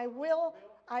act of my will,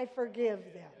 I forgive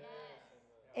them.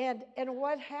 And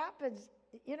what happens,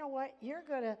 you know what? You're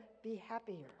going to be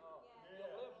happier.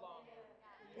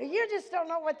 You just don't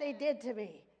know what they did to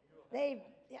me.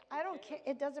 I don't care.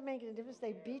 It doesn't make any difference.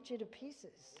 They beat you to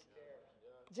pieces.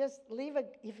 Just leave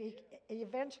it.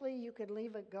 Eventually you could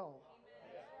leave it go.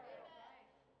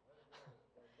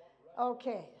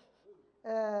 Okay.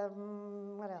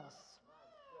 What else?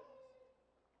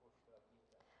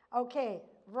 Okay.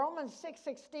 Romans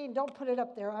 6:16. Don't put it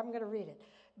up there. I'm going to read it.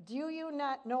 Do you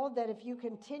not know that if you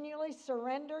continually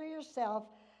surrender yourself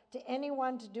to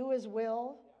anyone to do his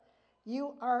will,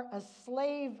 you are a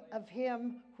slave of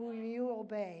him who you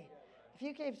obey? If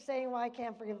you keep saying, well, I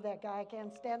can't forgive that guy, I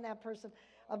can't stand that person,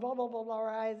 blah, blah, blah, blah,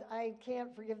 I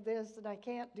can't forgive this and I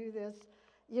can't do this,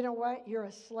 you know what? You're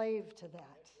a slave to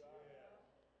that.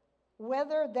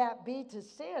 Whether that be to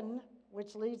sin,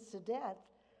 which leads to death,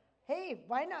 hey,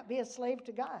 why not be a slave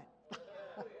to God?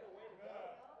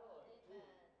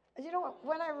 You know what?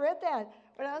 When I read that,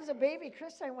 when I was a baby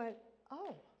Christian, I went,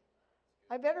 oh,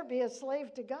 I better be a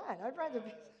slave to God. I'd rather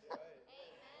be.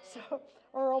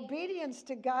 Or obedience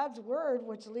to God's word,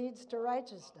 which leads to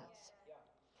righteousness.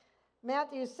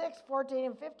 Matthew 6:14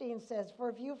 and 15 says, for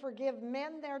if you forgive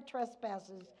men their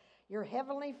trespasses, your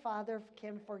heavenly Father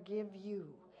can forgive you.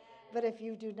 But if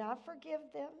you do not forgive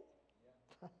them,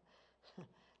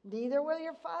 neither will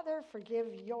your Father forgive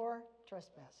your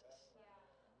trespasses.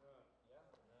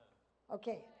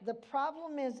 Okay, the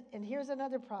problem is, and here's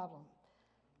another problem.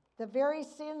 The very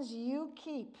sins you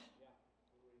keep,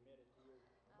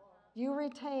 you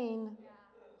retain,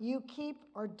 you keep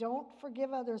or don't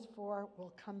forgive others for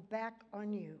will come back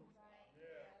on you.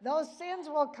 those sins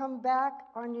will come back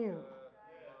on you.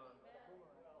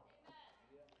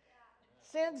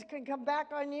 Sins can come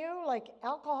back on you like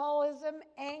alcoholism,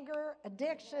 anger,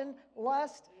 addiction,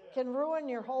 lust can ruin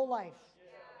your whole life.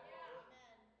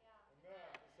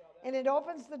 And it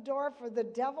opens the door for the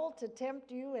devil to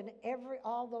tempt you in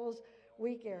all those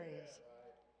weak areas.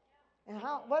 And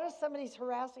what if somebody's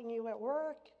harassing you at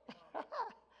work?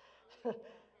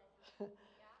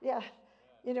 Yeah,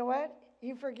 you know what?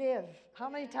 You forgive. How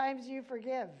many times do you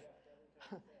forgive?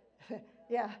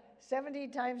 Yeah, 70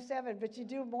 times 7, but you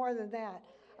do more than that.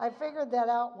 I figured that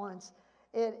out once.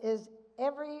 It is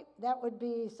that would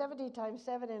be 70 times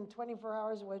 7 in 24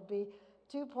 hours would be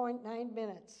 2.9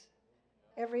 minutes.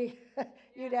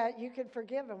 You could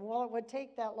forgive them. Well, it would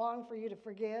take that long for you to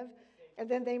forgive, and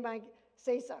then they might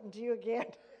say something to you again.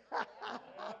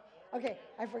 Okay,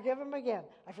 I forgive him again.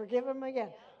 I forgive him again.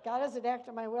 God is an act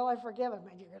of my will, I forgive him.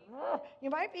 And you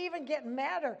might be even getting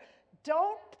madder.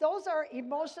 Those are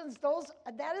emotions,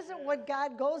 that isn't what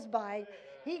God goes by.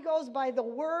 He goes by the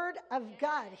word of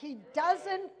God. He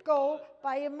doesn't go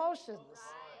by emotions.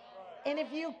 And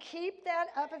if you keep that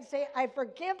up and say, I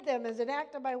forgive them as an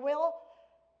act of my will,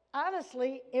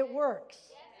 honestly, it works.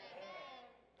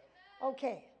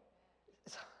 Okay.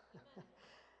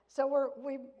 So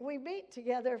we meet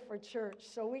together for church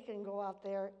so we can go out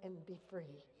there and be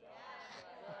free.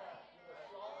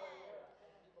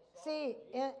 See,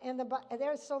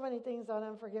 there's so many things on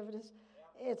unforgiveness.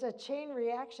 It's a chain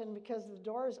reaction because the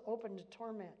door is open to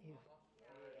torment you.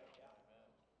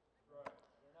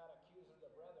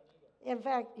 In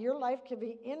fact, your life can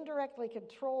be indirectly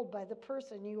controlled by the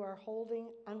person you are holding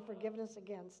unforgiveness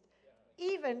against,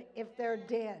 even if they're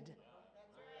dead.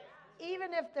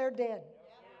 Even if they're dead.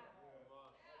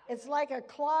 It's like a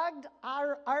clogged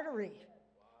artery.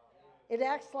 It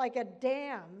acts like a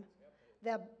dam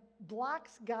that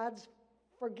blocks God's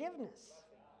forgiveness.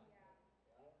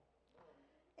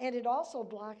 And it also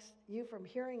blocks you from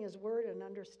hearing his word and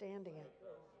understanding it.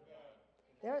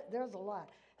 There's a lot.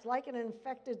 It's like an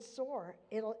infected sore.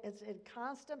 It's in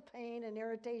constant pain and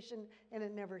irritation, and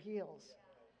it never heals.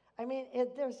 I mean,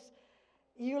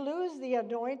 you lose the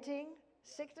anointing.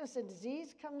 Sickness and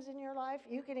disease comes in your life.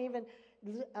 You can even,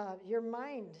 your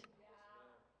mind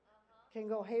can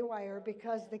go haywire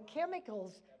because the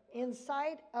chemicals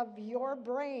inside of your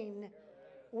brain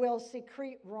will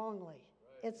secrete wrongly.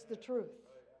 It's the truth.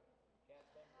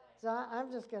 So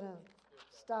I'm just going to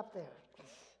stop there.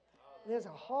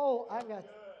 I've got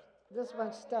this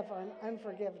much stuff on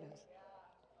unforgiveness.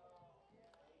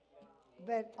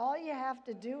 But all you have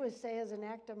to do is say, as an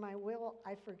act of my will,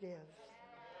 I forgive.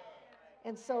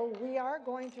 And so we are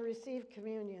going to receive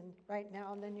communion right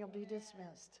now, and then you'll be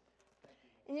dismissed.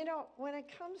 And you know, when it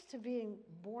comes to being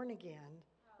born again,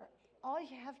 all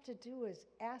you have to do is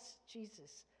ask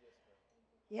Jesus.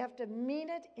 You have to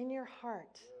mean it in your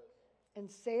heart and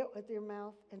say it with your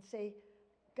mouth and say,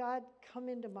 God, come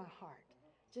into my heart.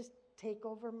 Just take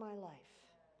over my life.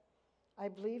 I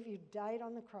believe you died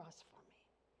on the cross for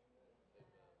me.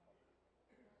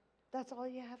 That's all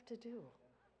you have to do.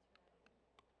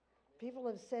 People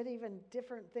have said even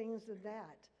different things than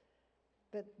that.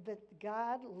 But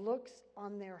God looks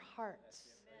on their hearts.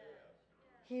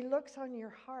 He looks on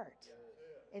your heart,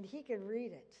 and he can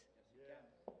read it.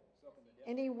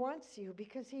 And he wants you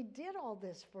because he did all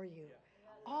this for you.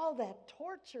 All that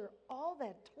torture, all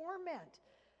that torment.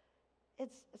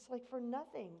 It's like for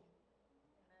nothing.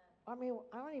 I mean,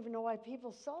 I don't even know why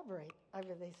people celebrate. I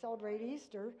mean, they celebrate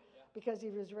Easter because he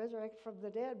was resurrected from the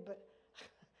dead, but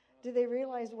do they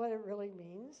realize what it really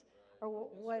means? Or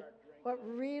what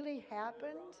really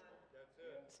happened?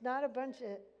 It's not a bunch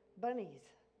of bunnies.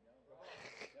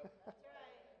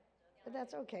 But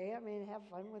that's okay. I mean, have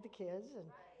fun with the kids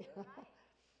and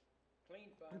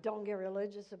don't get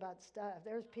religious about stuff.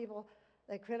 There's people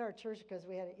that quit our church because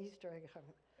we had an Easter egg hunt.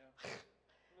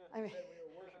 I mean,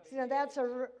 see, now that's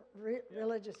a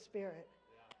religious spirit.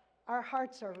 Our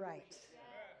hearts are right.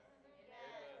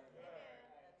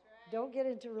 Don't get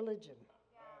into religion.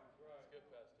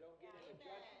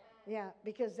 Yeah,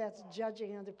 because that's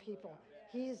judging other people.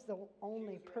 He's the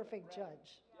only perfect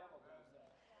judge.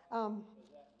 What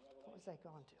was I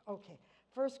going to? Okay,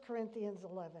 1 Corinthians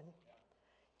 11.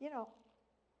 You know,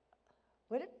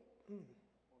 would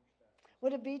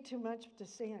it be too much to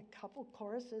sing a couple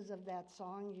choruses of that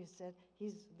song you said?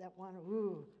 He's that one,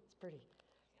 ooh, it's pretty.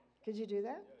 Could you do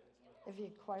that? If your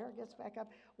choir gets back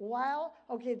up.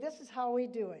 Okay, this is how we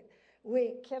do it.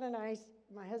 Ken and I,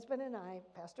 my husband and I,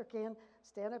 Pastor Ken,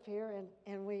 stand up here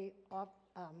and we,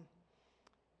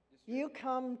 you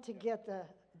come to get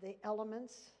the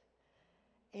elements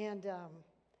and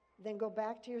then go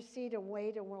back to your seat and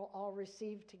wait, and we'll all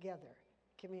receive together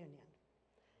communion.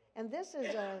 And this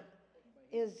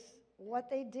is what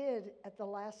they did at the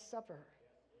Last Supper.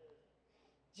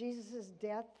 Jesus'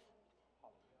 death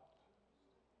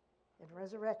and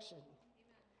resurrection.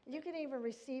 You can even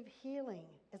receive healing.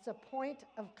 It's a point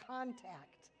of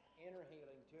contact. Inner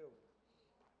healing too.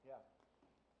 Yeah.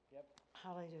 Yep.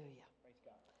 Hallelujah. Praise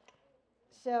God.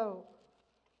 So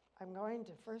I'm going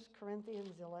to 1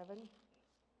 Corinthians 11.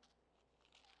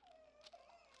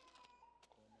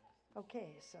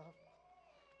 Okay,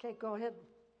 go ahead.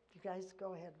 You guys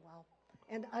go ahead. Wow.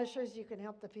 And ushers, you can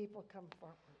help the people come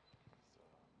forward.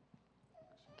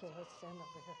 Okay, let's stand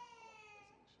over here.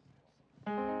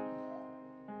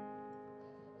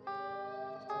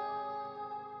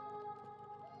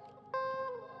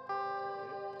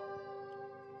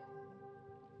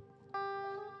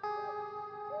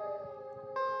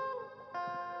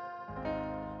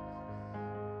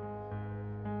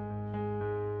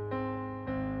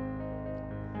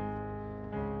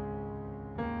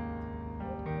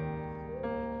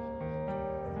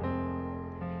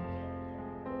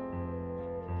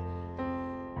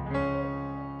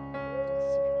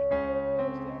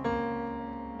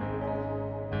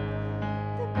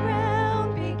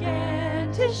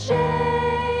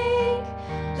 Shake,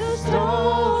 the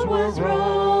stones were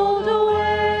rolled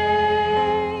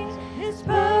away. His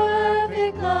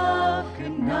perfect love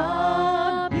could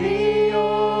not be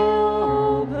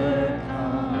overcome.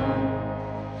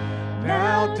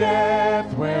 Now,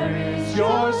 death, where is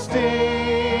your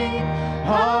sting?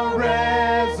 Our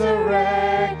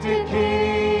resurrected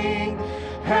King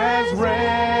has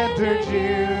rendered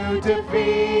you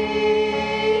defeated.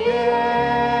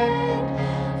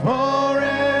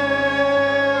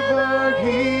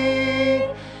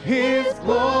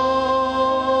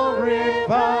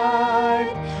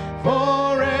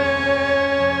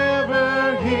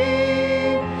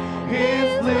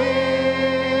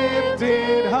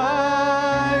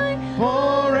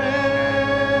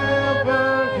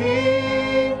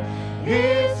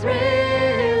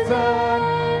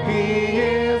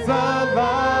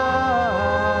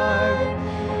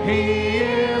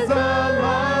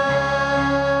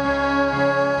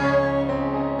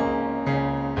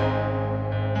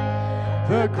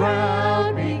 The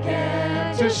ground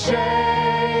began to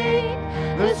shake,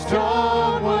 the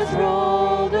stone was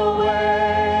rolled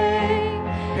away.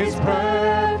 His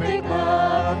perfect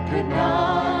love could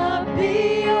not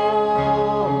be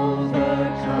overcome.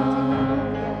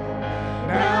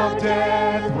 Now,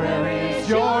 death, where is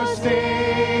your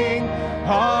sting?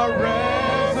 Our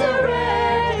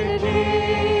resurrected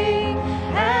King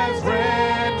has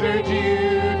rendered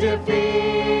you defeated.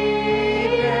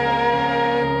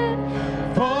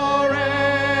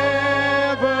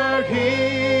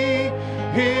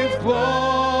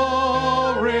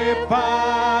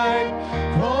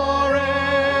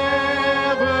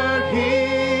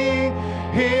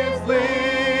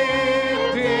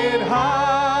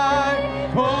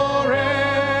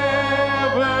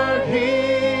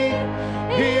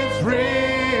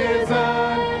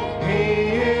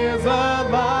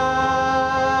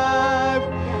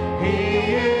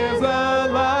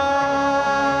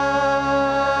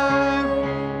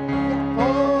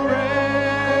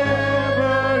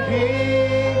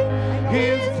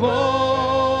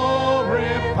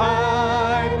 High.